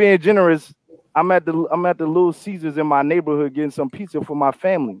 After me being generous, I'm at the Little Caesars in my neighborhood getting some pizza for my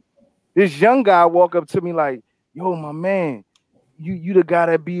family. This young guy walk up to me like, yo, my man, you the guy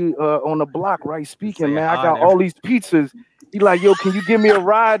that be on the block, right? Speaking, man, I got all these pizzas. He like, yo, can you give me a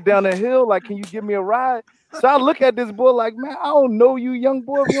ride down the hill? Like, can you give me a ride? So I look at this boy like, man, I don't know you, young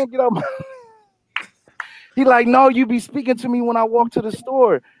boy. If you don't get out my... He like, no, you be speaking to me when I walk to the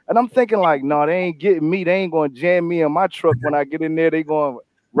store. And I'm thinking like, no, they ain't getting me. They ain't going to jam me in my truck. When I get in there, they going to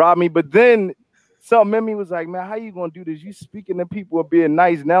rob me. But then something in me was like, man, how you going to do this? You speaking to people are being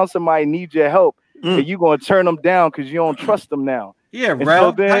nice. Now somebody needs your help. And you going to turn them down because you don't trust them now. Yeah,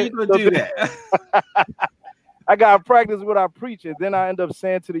 Ralph, how you going to do that? I got to practice what I preach. And then I end up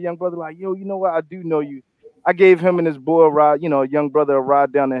saying to the young brother, like, yo, you know what? I do know you. I gave him and his boy a ride, a young brother, a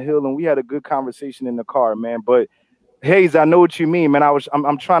ride down the hill, and we had a good conversation in the car, man. But Hayes, I know what you mean, man.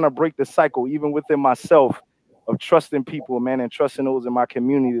 I'm trying to break the cycle, even within myself, of trusting people, man, and trusting those in my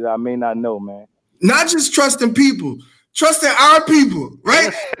community that I may not know, man. Not just trusting people, trusting our people,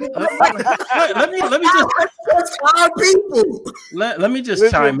 right? let me just trust our people. Let me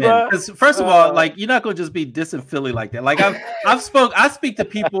just chime in, because first of all, like, you're not gonna just be dissing Philly like that. Like I speak to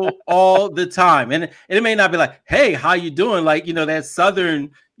people all the time, and it may not be like, hey, how you doing? Like, that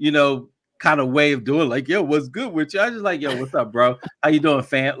Southern, kind of way of doing, like, yo, what's good with you? I just like, yo, what's up, bro? How you doing,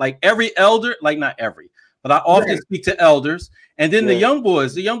 fam? Like, every elder, like, not every, but I often speak to elders, and then the young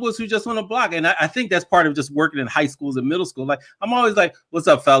boys who just on the block. And I think that's part of just working in high schools and middle school. Like, I'm always like, what's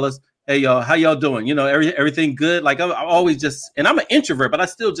up, fellas? Hey, y'all, how y'all doing? Everything good? Like, I'm always just, and I'm an introvert, but I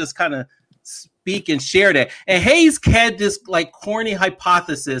still just kind of speak and share that. And Hayes had this like corny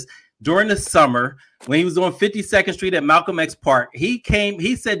hypothesis during the summer when he was on 52nd Street at Malcolm X Park. He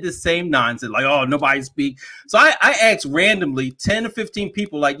said this same nonsense, like, oh, nobody speak. So I asked randomly 10 to 15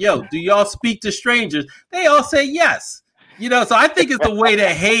 people, like, yo, do y'all speak to strangers? They all say yes. So I think it's the way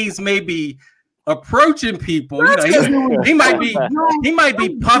that Hayes may be approaching people. He might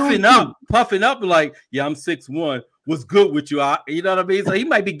be puffing up like, yeah, I'm 6'1". What's good with you? You know what I mean? So he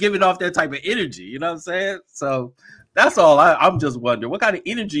might be giving off that type of energy. You know what I'm saying? So that's all. I'm just wondering, what kind of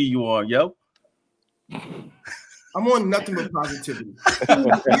energy you on, yo? I'm on nothing but positivity.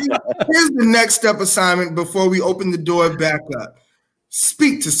 Here's the next step assignment before we open the door back up.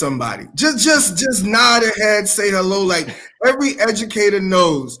 Speak to somebody. Just nod your head, say hello. Like, every educator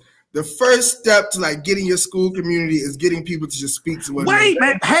knows, the first step to like getting your school community is getting people to just speak to one another. Wait,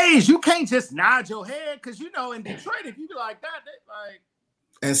 man, Hayes, you can't just nod your head, because in Detroit, if you be like that, they like.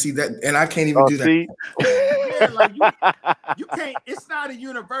 And see that, and I can't even do see? that. Yeah, like you can't. It's not a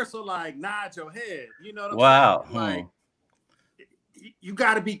universal like nod your head. You know what I'm Wow. saying? Like you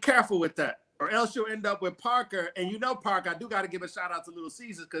got to be careful with that, or else you'll end up with Parker. And you know, Parker, I do got to give a shout out to Little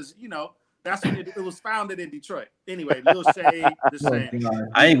Caesars because you know that's when it was founded in Detroit. Anyway, Lil Shade, the same.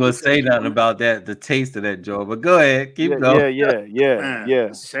 I ain't gonna say nothing about that, the taste of that, Joe. But go ahead, keep going. Man,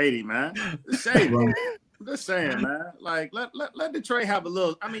 Yeah. Shady, man. It's shady. I'm just saying, man. Like, let Detroit have a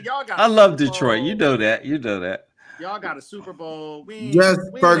little. I mean, y'all got. I love Detroit. You know that. You know that. Y'all got a Super Bowl. We ain't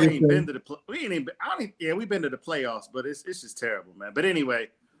been to the. We ain't even. We've been to the playoffs, but it's just terrible, man. But anyway,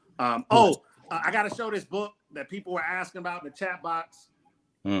 I got to show this book that people were asking about in the chat box.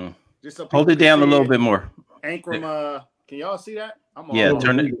 Just so hold it down a little bit more. Ankrum. Can y'all see that?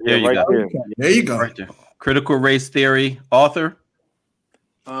 Turn it. There you go. There you go. Right there. Critical race theory author.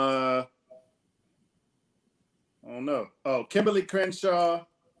 Oh no. Oh, Kimberly Crenshaw.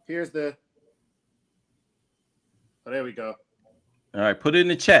 Here's the. Oh, there we go. All right, put it in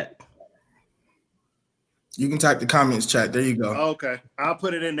the chat. You can type the comments chat. There you go. Okay, I'll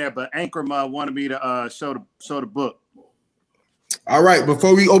put it in there. But Ankrum wanted me to show the book. All right.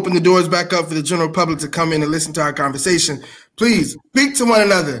 Before we open the doors back up for the general public to come in and listen to our conversation, please speak to one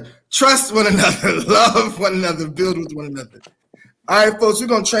another, trust one another, love one another, build with one another. All right, folks, we're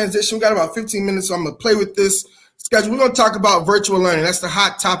going to transition. We got about 15 minutes, so I'm going to play with this schedule. We're going to talk about virtual learning. That's the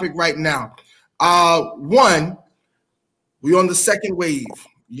hot topic right now. One, we're on the second wave.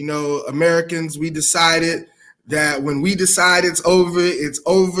 You know, Americans, we decided that when we decide it's over, it's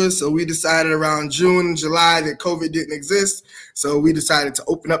over. So we decided around June and July that COVID didn't exist. So we decided to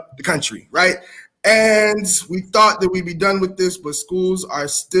open up the country, right? And we thought that we'd be done with this, but schools are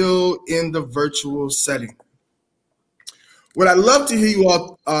still in the virtual setting. What I'd love to hear you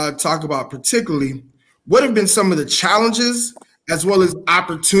all talk about particularly, what have been some of the challenges as well as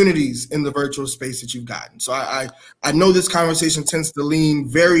opportunities in the virtual space that you've gotten? So I know this conversation tends to lean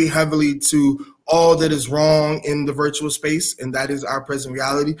very heavily to all that is wrong in the virtual space, and that is our present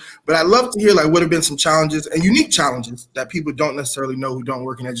reality. But I'd love to hear like what have been some challenges and unique challenges that people don't necessarily know who don't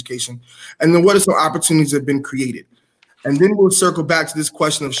work in education, and then what are some opportunities that have been created? And then we'll circle back to this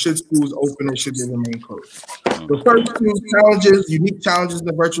question of should schools open or should they remain closed? The first two challenges, unique challenges in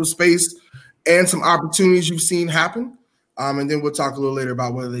the virtual space, and some opportunities you've seen happen. And then we'll talk a little later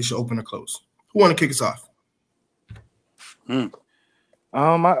about whether they should open or close. Who want to kick us off?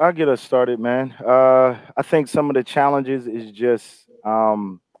 I'll get us started, man. I think some of the challenges is just,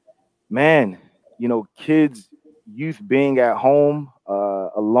 man, you know, kids, youth being at home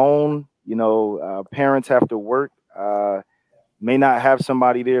alone, you know, parents have to work, may not have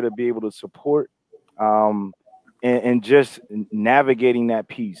somebody there to be able to support, and just navigating that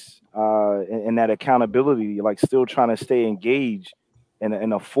piece and that accountability, like still trying to stay engaged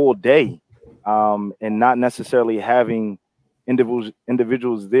in a full day, and not necessarily having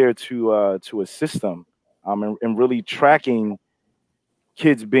individuals there to assist them, and really tracking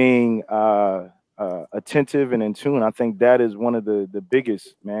kids being attentive and in tune. I think that is one of the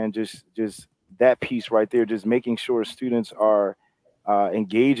biggest, man, just that piece right there, just making sure students are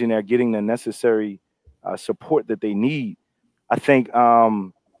engaged and they're getting the necessary support that they need. I think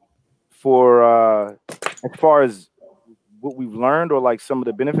for as far as what we've learned or like some of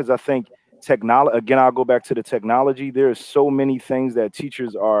the benefits, I think technology, again, I'll go back to the technology. There's so many things that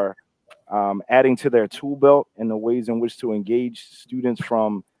teachers are adding to their tool belt and the ways in which to engage students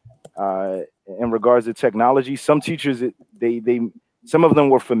from in regards to technology. Some teachers, some of them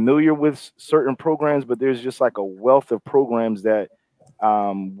were familiar with certain programs, but there's just like a wealth of programs that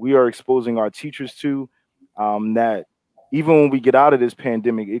we are exposing our teachers to, that even when we get out of this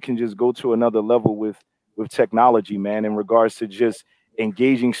pandemic, it can just go to another level with technology, man, in regards to just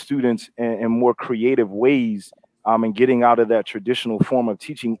engaging students in more creative ways, and getting out of that traditional form of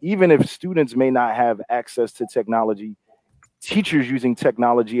teaching. Even if students may not have access to technology, teachers using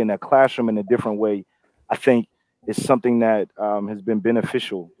technology in their classroom in a different way, I think is something that has been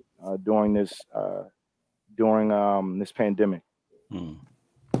beneficial during this pandemic.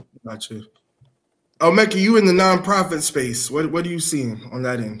 Gotcha. Oh, Mecca, you in the nonprofit space. What are you seeing on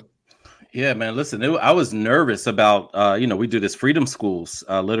that end? Yeah, man, listen, I was nervous about, we do this Freedom Schools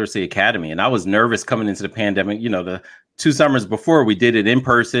Literacy Academy, and I was nervous coming into the pandemic. You know, the 2 summers before we did it in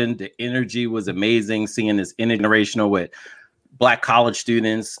person, the energy was amazing, seeing this intergenerational with Black college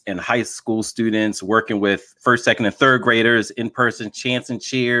students and high school students working with first, second, and third graders in person, chants and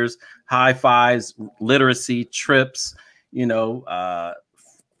cheers, high fives, literacy trips,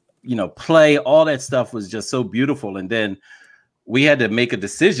 play, all that stuff was just so beautiful. And then we had to make a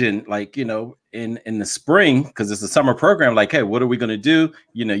decision, like, you know, in the spring, because it's a summer program, like, hey, what are we going to do?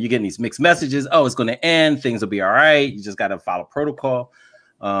 You know, you're getting these mixed messages. Oh, it's going to end. Things will be all right. You just got to follow protocol.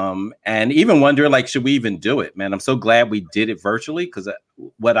 And even wonder, like, should we even do it, man? I'm so glad we did it virtually, because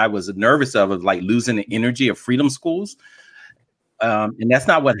what I was nervous of was like losing the energy of freedom schools. And that's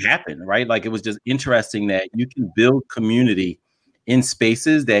not what happened, right? Like, it was just interesting that you can build community in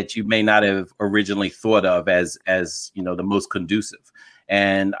spaces that you may not have originally thought of as you know, the most conducive.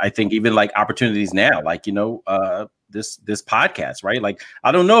 And I think even like opportunities now, like, you know, this podcast, right? Like,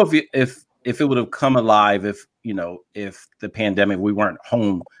 I don't know if it would have come alive if, you know, if the pandemic, we weren't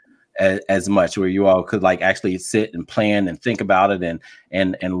home as much, where you all could like actually sit and plan and think about it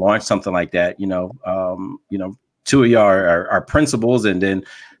and launch something like that. You know, two of y'all are principals, and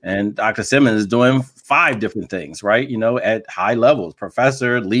Dr. Simmons is doing 5 different things, right? You know, at high levels,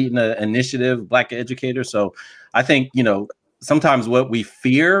 professor, leading an initiative, Black educator. So I think, you know, sometimes what we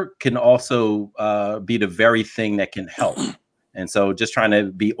fear can also be the very thing that can help. And so just trying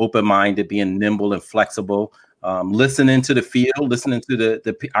to be open-minded, being nimble and flexible, listening to the field, listening to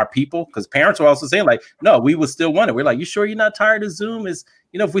our people, because parents are also saying like, no, we would still want it. We're like, you sure you're not tired of Zoom? Is,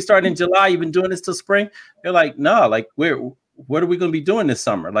 you know, if we start in July, you've been doing this till spring. They're like, no, like what are we going to be doing this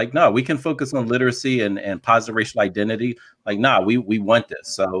summer? Like, no, we can focus on literacy and positive racial identity. Like, nah, we want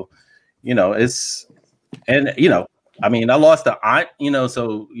this. So, you know, and you know, I mean, I lost an aunt, you know,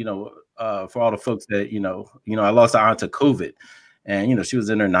 so, you know, for all the folks that, you know, I lost an aunt to COVID, and, you know, she was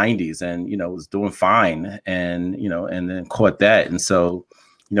in her 90s and, you know, was doing fine, and, you know, and then caught that. And so,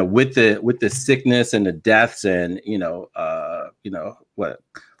 you know, with the sickness and the deaths, and, you know, what,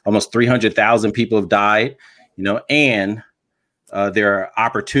 almost 300,000 people have died, you know, and there are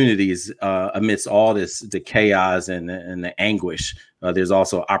opportunities amidst all the chaos and the anguish. There's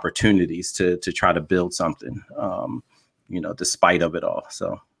also opportunities to try to build something, you know, despite of it all.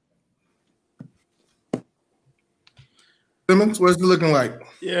 So, Simmons, what's it looking like?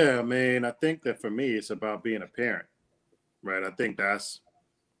 Yeah, I mean, I think that for me, it's about being a parent, right? I think that's,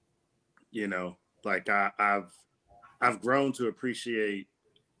 you know, like I've grown to appreciate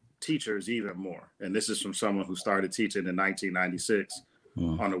teachers even more. And this is from someone who started teaching in 1996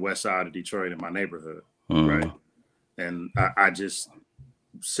 on the west side of Detroit in my neighborhood, right? And I just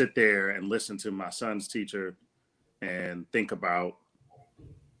sit there and listen to my son's teacher and think about,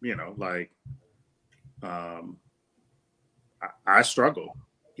 you know, like, I struggle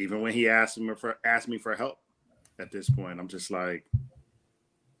even when he asked me for help. At this point, I'm just like,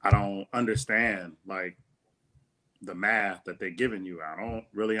 I don't understand like the math that they're giving you. I don't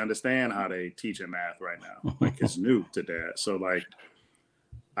really understand how they teach in math right now. Like, it's new to Dad. So like,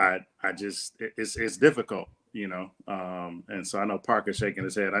 I just, it's difficult, you know? And so I know Parker's shaking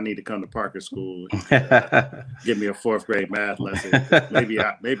his head. I need to come to Parker school, and, give me a 4th grade math lesson. Maybe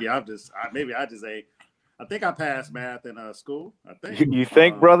I just ain't, I think I passed math in school. I think. You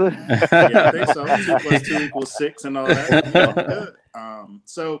think, brother? Yeah, I think so. 2 + 2 = 6 and all that. You know, good.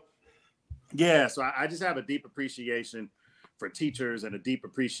 So yeah, so I just have a deep appreciation for teachers and a deep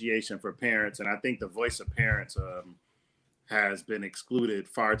appreciation for parents. And I think the voice of parents has been excluded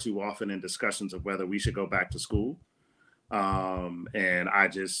far too often in discussions of whether we should go back to school. And I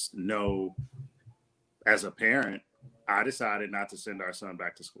just know, as a parent, I decided not to send our son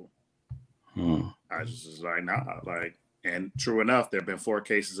back to school. I just was like, nah, like, and true enough, there have been 4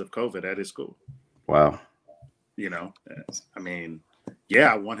 cases of COVID at his school. Wow. You know, I mean,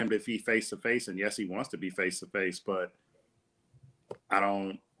 yeah, I want him to be face to face, and yes, he wants to be face to face, but I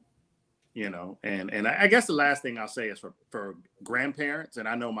don't, you know, and I guess the last thing I'll say is for grandparents, and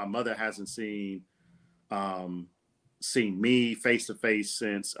I know my mother hasn't seen me face to face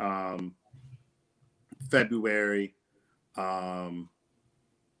since February.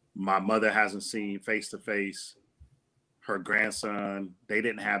 My mother hasn't seen face to face her grandson. They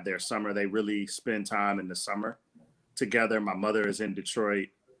didn't have their summer. They really spend time in the summer together. My mother is in Detroit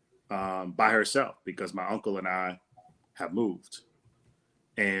by herself because my uncle and I have moved.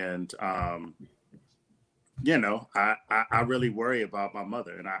 And, you know, I really worry about my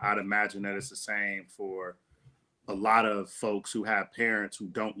mother. And I'd imagine that it's the same for a lot of folks who have parents who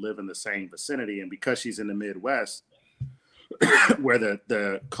don't live in the same vicinity. And because she's in the Midwest, where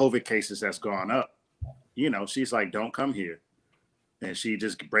the COVID cases has gone up, you know, she's like, don't come here. And she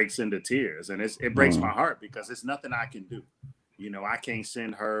just breaks into tears. And it breaks my heart because it's nothing I can do. You know, I can't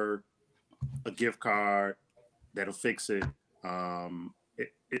send her a gift card that'll fix it.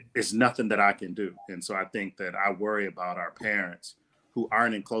 It's nothing that I can do. And so I think that I worry about our parents who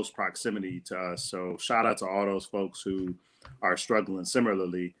aren't in close proximity to us. So shout out to all those folks who are struggling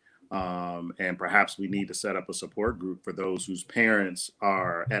similarly. And perhaps we need to set up a support group for those whose parents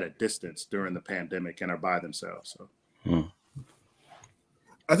are at a distance during the pandemic and are by themselves. So.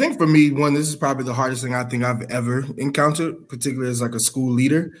 I think for me, this is probably the hardest thing I think I've ever encountered, particularly as like a school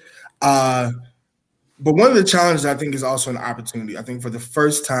leader. But one of the challenges I think is also an opportunity. I think for the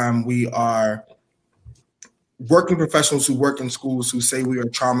first time, we are working professionals who work in schools who say we are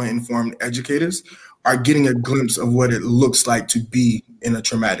trauma-informed educators are getting a glimpse of what it looks like to be in a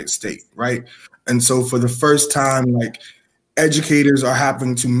traumatic state, right? And so for the first time, like educators are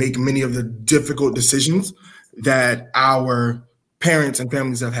having to make many of the difficult decisions that our parents and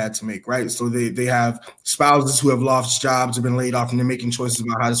families have had to make, right? So they have spouses who have lost jobs, have been laid off, and they're making choices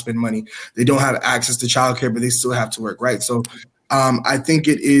about how to spend money. They don't have access to childcare, but they still have to work, right? So I think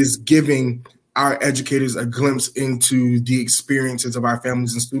it is giving our educators a glimpse into the experiences of our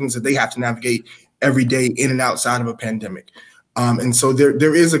families and students that they have to navigate every day in and outside of a pandemic. And so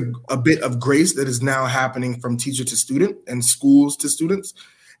there is a bit of grace that is now happening from teacher to student and schools to students,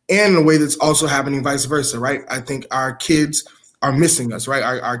 and in a way that's also happening vice versa, right? I think our kids are missing us, right?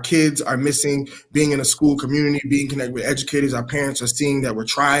 Our kids are missing being in a school community, being connected with educators. Our parents are seeing that we're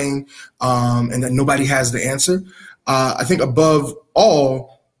trying and that nobody has the answer. I think above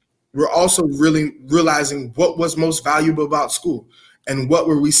all, we're also really realizing what was most valuable about school and what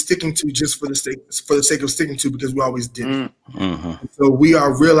were we sticking to just for the sake of sticking to because we always did it. Mm-hmm. So we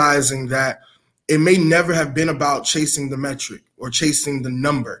are realizing that it may never have been about chasing the metric or chasing the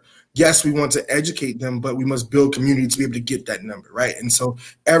number. Yes, we want to educate them, but we must build community to be able to get that number, right? And so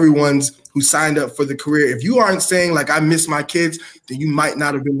everyone's who signed up for the career, if you aren't saying like, I miss my kids, then you might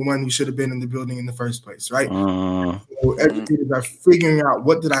not have been the one who should have been in the building in the first place, right? So educators are figuring out,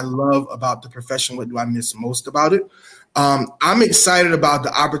 what did I love about the profession? What do I miss most about it? I'm excited about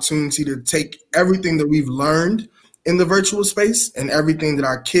the opportunity to take everything that we've learned in the virtual space and everything that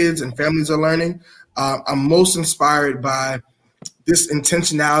our kids and families are learning. I'm most inspired by this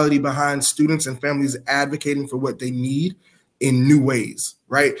intentionality behind students and families advocating for what they need in new ways,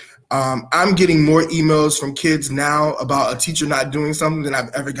 right? I'm getting more emails from kids now about a teacher not doing something than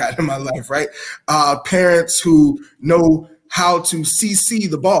I've ever gotten in my life, right? Parents who know how to CC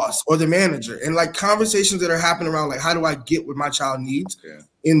the boss or the manager, and like conversations that are happening around like, how do I get what my child needs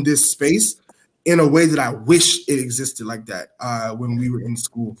in this space in a way that I wish it existed like that when we were in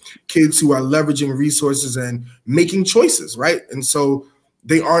school. Kids who are leveraging resources and making choices, right? And so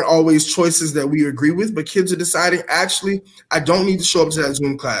they aren't always choices that we agree with, but kids are deciding, actually, I don't need to show up to that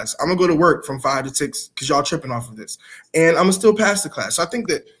Zoom class. I'm gonna go to work from 5 to 6 because y'all tripping off of this. And I'm gonna still pass the class. So I think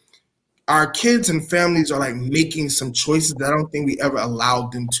that our kids and families are like making some choices that I don't think we ever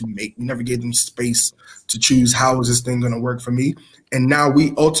allowed them to make. We never gave them space to choose, how is this thing gonna work for me? And now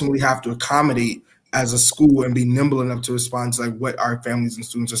we ultimately have to accommodate as a school and be nimble enough to respond to like what our families and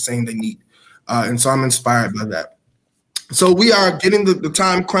students are saying they need. And so I'm inspired by that. So we are getting the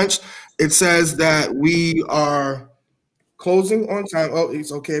time crunch. It says that we are closing on time. Oh,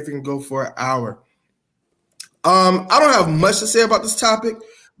 it's okay if you can go for an hour. I don't have much to say about this topic,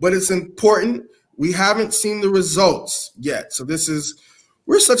 but it's important. We haven't seen the results yet. So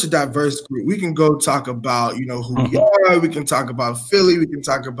we're such a diverse group. We can go talk about, who we are. We can talk about Philly. We can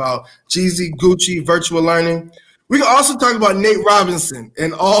talk about Jeezy, Gucci, virtual learning. We can also talk about Nate Robinson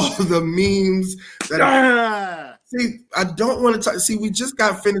and all the memes that see, I don't want to talk. See, we just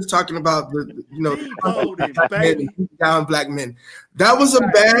got finished talking about down black men. That was a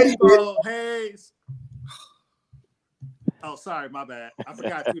bad hit. Oh, sorry, my bad. I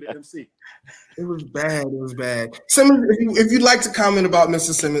forgot you, the MC. It was bad. It was bad. Simmons, if you'd like to comment about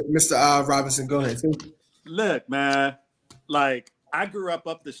Mr. Simmons, Mr. Robinson, go ahead. Look, man, like I grew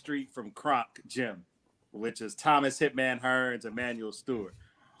up the street from Kronk Gym, which is Thomas Hitman Hearns and Emanuel Stewart.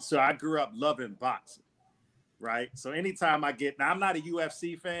 So I grew up loving boxing, right? So anytime now I'm not a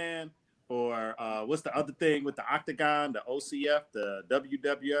UFC fan or what's the other thing with the Octagon, the OCF, the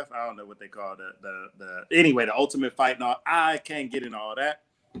WWF, I don't know what they call anyway, the Ultimate Fight and all. I can't get in all that,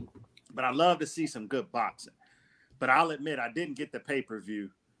 but I love to see some good boxing. But I'll admit I didn't get the pay-per-view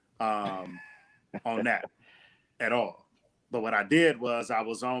on that at all. But what I did was I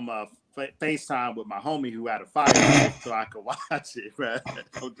was on my FaceTime with my homie who had a fight so I could watch it, right?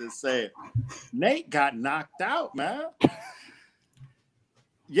 I'm just saying. Nate got knocked out, man.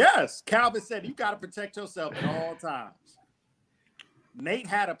 Yes, Calvin said you got to protect yourself at all times. Nate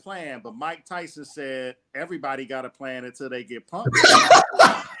had a plan, but Mike Tyson said everybody got a plan until they get punched.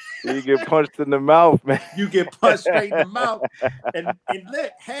 You get punched in the mouth, man. You get punched straight in the mouth. And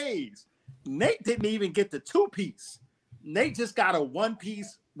look, Hayes, Nate didn't even get the 2-piece. Nate just got a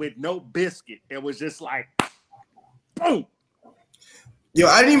 1-piece with no biscuit. It was just like, boom. Yo,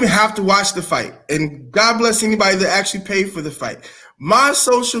 I didn't even have to watch the fight. And God bless anybody that actually paid for the fight. My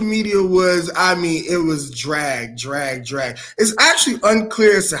social media was, it was drag. It's actually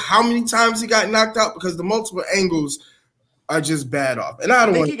unclear as to how many times he got knocked out because the multiple angles are just bad off. And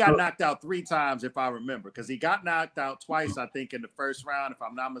I think he got knocked out 3 times, if I remember, because he got knocked out twice, I think, in the first round, if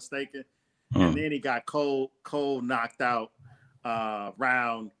I'm not mistaken. And then he got cold knocked out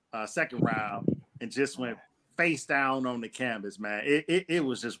second round, and just went face down on the canvas, man. It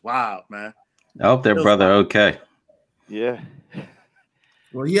was just wild, man. I hope their brother okay. Yeah.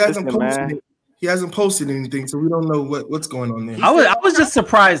 Well, he hasn't posted it. He hasn't posted anything, so we don't know what's going on there. I was just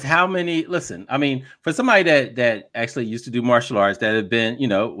surprised how many. Listen, I mean, for somebody that actually used to do martial arts, that had been,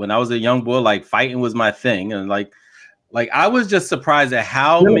 when I was a young boy, like fighting was my thing, and like I was just surprised at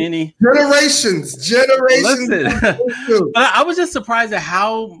how many generations. Listen, but I was just surprised at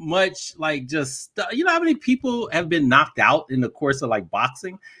how much, like, just how many people have been knocked out in the course of like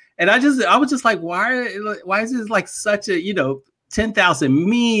boxing, and I was just like, why is this like such a 10,000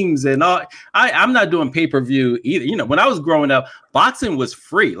 memes and all? I'm not doing pay-per-view either. When I was growing up, boxing was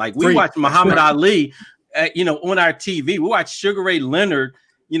free. Like we watched Muhammad Ali, on our TV. We watched Sugar Ray Leonard,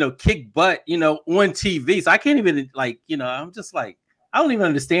 kick butt, on TV. So I can't even I'm just like, I don't even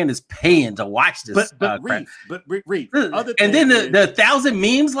understand this paying to watch this. But Reef, and then the 1,000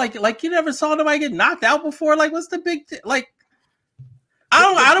 memes, like you never saw nobody get knocked out before. Like, what's the big like?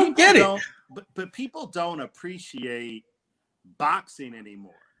 I don't get it. But people don't appreciate boxing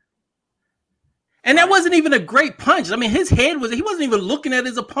anymore. And that wasn't even a great punch. I mean, his head he wasn't even looking at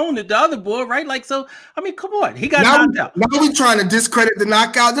his opponent, the other boy, right? Like, so, I mean, come on. He got knocked out. Now we trying to discredit the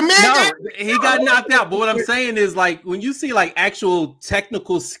knockout. The man he got knocked out. But what I'm saying is, like, when you see like actual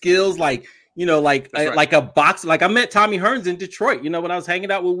technical skills, like, like a boxer, like I met Tommy Hearns in Detroit, when I was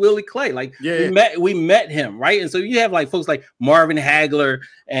hanging out with Willie Clay, like we met him, right? And so you have like folks like Marvin Hagler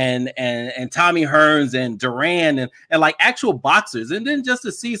and Tommy Hearns and Duran and like actual boxers, and then just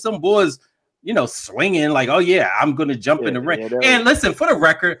to see some boys, swinging like, oh yeah, I'm gonna jump in the ring. And listen, for the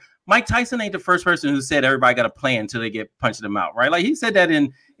record, Mike Tyson ain't the first person who said everybody got to play until they get punched them out, right? Like he said that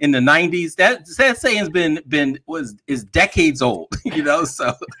in the 90s. That saying's is decades old,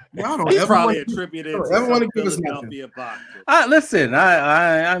 So he probably attributed to Philadelphia boxing. Listen,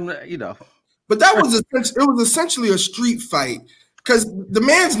 I'm But that was essentially a street fight because the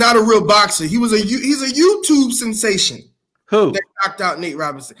man's not a real boxer. He's a YouTube sensation. Who? That knocked out Nate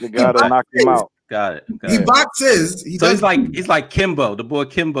Robinson. You gotta knock him out. Got it. He boxes. He's like Kimbo, the boy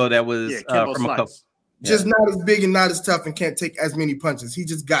Kimbo that was from a couple. Just not as big and not as tough and can't take as many punches. He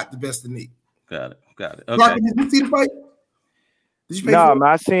just got the best of Nate. Got it. Okay. Rocky, did you see the fight? Did you pay for it?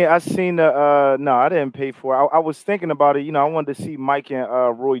 Man, I seen the no, I didn't pay for it. I was thinking about it. I wanted to see Mike and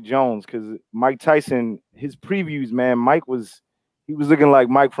Roy Jones because Mike Tyson, his previews, man, he was looking like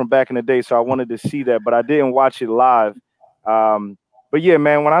Mike from back in the day. So I wanted to see that, but I didn't watch it live. But yeah,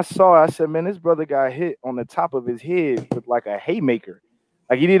 man, when I saw it, I said, man, this brother got hit on the top of his head with like a haymaker.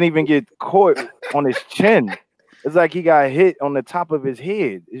 Like he didn't even get caught on his chin. It's like he got hit on the top of his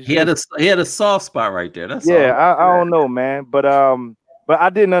head. He had a soft spot right there. That's all. I don't know, man. But I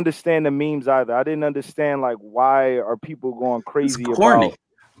didn't understand the memes either. I didn't understand like why are people going crazy about.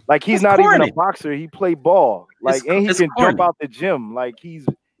 Like he's not even a boxer. He played ball. Like and he can jump out the gym. Like he's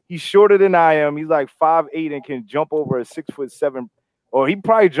shorter than I am. He's like 5'8" and can jump over a 6'7". Or he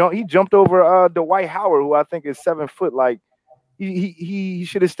jumped over Dwight Howard, who I think is 7 foot. Like he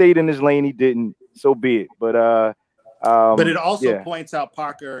should have stayed in his lane. He didn't. So be it. But it also points out,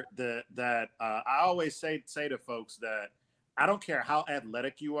 Parker, that I always say to folks that I don't care how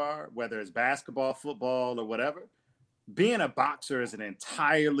athletic you are, whether it's basketball, football, or whatever. Being a boxer is an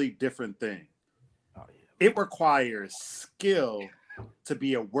entirely different thing. Oh, yeah. It requires skill to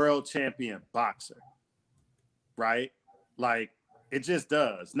be a world champion boxer, right? Like it just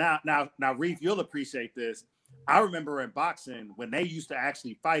does. Now, Reef, you'll appreciate this. I remember in boxing when they used to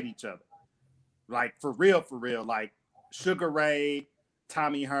actually fight each other, like for real, like Sugar Ray,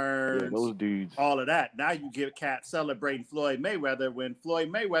 Tommy Hearns, those dudes, all of that. Now you get cats celebrating Floyd Mayweather when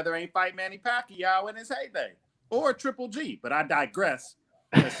Floyd Mayweather ain't fight Manny Pacquiao in his heyday or Triple G. But I digress.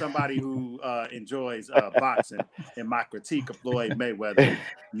 As somebody who enjoys boxing and my critique of Floyd Mayweather.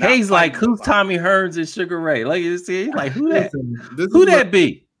 He's like, who's Tommy Hearns and Sugar Ray? Like, you see, like, who that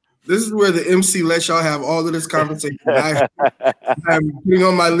be? This is where the MC lets y'all have all of this conversation. I'm putting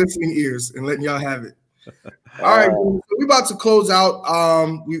on my listening ears and letting y'all have it. All right, so we're about to close out.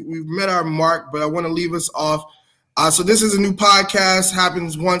 We've met our mark, but I want to leave us off. So this is a new podcast,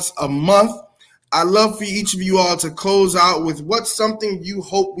 happens once a month. I'd love for each of you all to close out with what's something you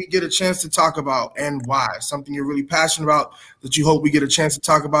hope we get a chance to talk about and why. Something you're really passionate about that you hope we get a chance to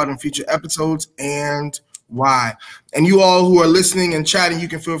talk about in future episodes and why. And you all who are listening and chatting, you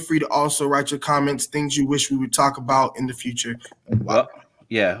can feel free to also write your comments, things you wish we would talk about in the future and why. Well,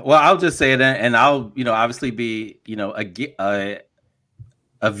 yeah. Well, I'll just say that, and I'll, obviously be,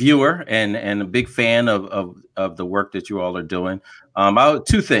 a viewer and a big fan of the work that you all are doing.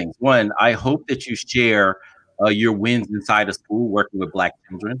 Two things. One, I hope that you share your wins inside of school working with Black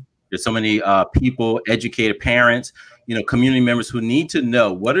children. There's so many people, educated parents, community members who need to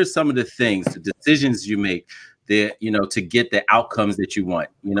know what are some of the things, the decisions you make that, to get the outcomes that you want.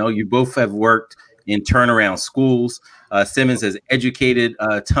 You both have worked in turnaround schools. Simmons has educated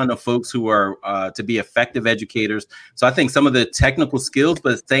a ton of folks who are to be effective educators. So I think some of the technical skills,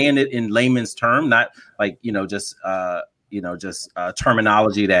 but saying it in layman's term, not like, just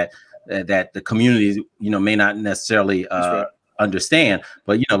terminology that the community, may not necessarily understand.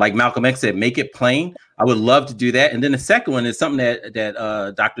 But, like Malcolm X said, make it plain. I would love to do that. And then the second one is something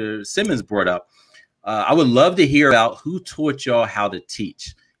that Dr. Simmons brought up. I would love to hear about who taught y'all how to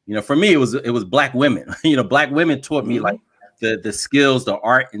teach. For me, it was Black women. Black women taught me like the skills, the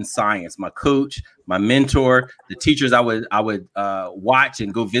art and science. My coach, my mentor, the teachers I would watch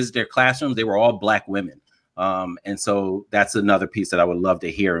and go visit their classrooms. They were all Black women. And so that's another piece that I would love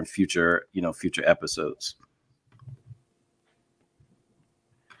to hear in future episodes.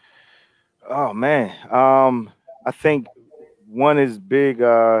 Oh man. I think one is big.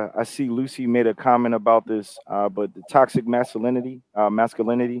 I see Lucy made a comment about this, but the toxic masculinity. I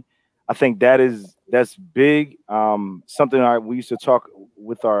think that's big. Something we used to talk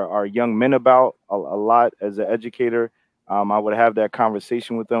with our young men about a lot as an educator. I would have that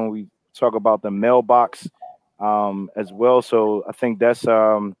conversation with them. We talk about the mailbox as well. So I think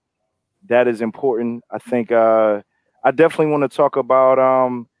that is important. I think I definitely want to talk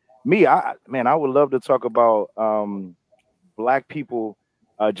about me. I would love to talk about Black people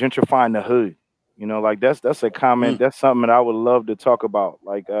gentrifying the hood. Like that's a comment. That's something that I would love to talk about.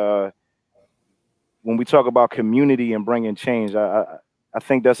 Like when we talk about community and bringing change, I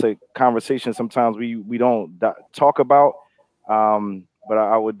think that's a conversation sometimes we don't talk about. But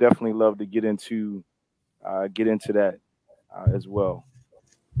I would definitely love to get into that as well.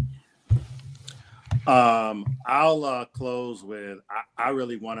 I'll close with I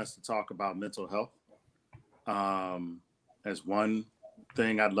really want us to talk about mental health as one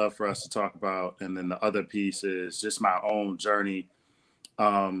thing I'd love for us to talk about, and then the other piece is just my own journey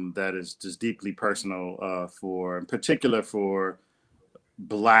that is just deeply personal in particular for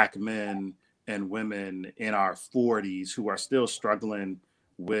Black men and women in our 40s who are still struggling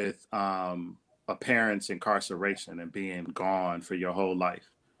with a parent's incarceration and being gone for your whole life.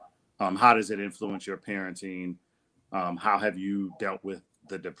 How does it influence your parenting? How have you dealt with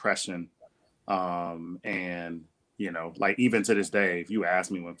the depression? And like even to this day, if you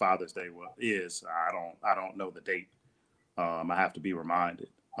ask me when Father's Day is, I don't know the date. I have to be reminded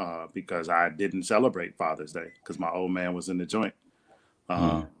because I didn't celebrate Father's Day because my old man was in the joint.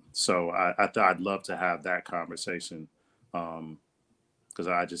 So I thought I'd love to have that conversation because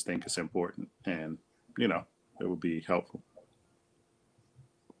I just think it's important and it would be helpful.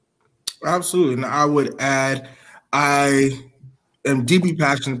 Absolutely. And I would add, I am deeply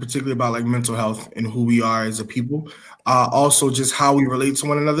passionate, particularly about like mental health and who we are as a people. Also just how we relate to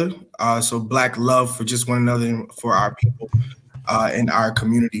one another. So Black love for just one another and for our people in our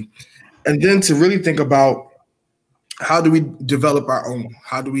community. And then to really think about how do we develop our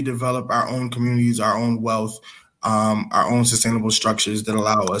own communities, our own wealth, our own sustainable structures that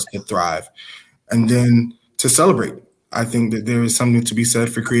allow us to thrive. And then to celebrate. I think that there is something to be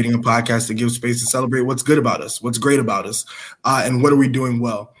said for creating a podcast that gives space to celebrate what's good about us, what's great about us, and what are we doing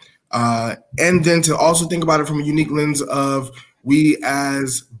well. And then to also think about it from a unique lens of we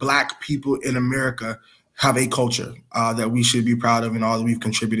as Black people in America have a culture that we should be proud of and all that we've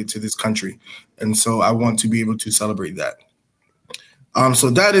contributed to this country. And so I want to be able to celebrate that. So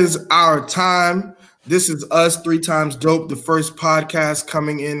that is our time. This is us 3 Times Dope, the first podcast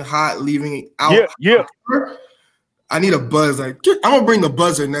coming in hot, leaving out. Yeah. I need a buzz. Like I'm gonna bring the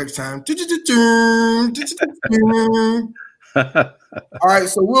buzzer next time. All right,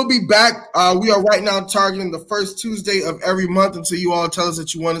 so we'll be back. We are right now targeting the first Tuesday of every month until you all tell us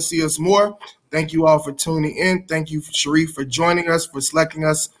that you want to see us more. Thank you all for tuning in. Thank you, Sharif, for joining us, for selecting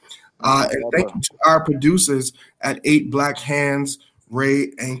us. And thank you to our producers at 8 Black Hands,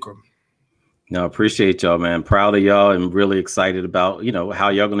 Ray Ankrum. No, appreciate y'all, man. Proud of y'all and really excited about, how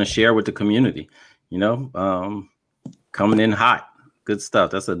y'all going to share with the community, coming in hot. Good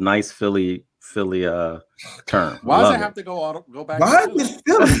stuff. That's a nice Philly Philly term. Why does it have to go back? Why to is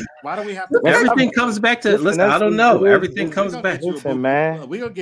Philly? Why do we have to? Everything comes back to. Listen, I don't know. Everything comes back. Listen, man. We're gonna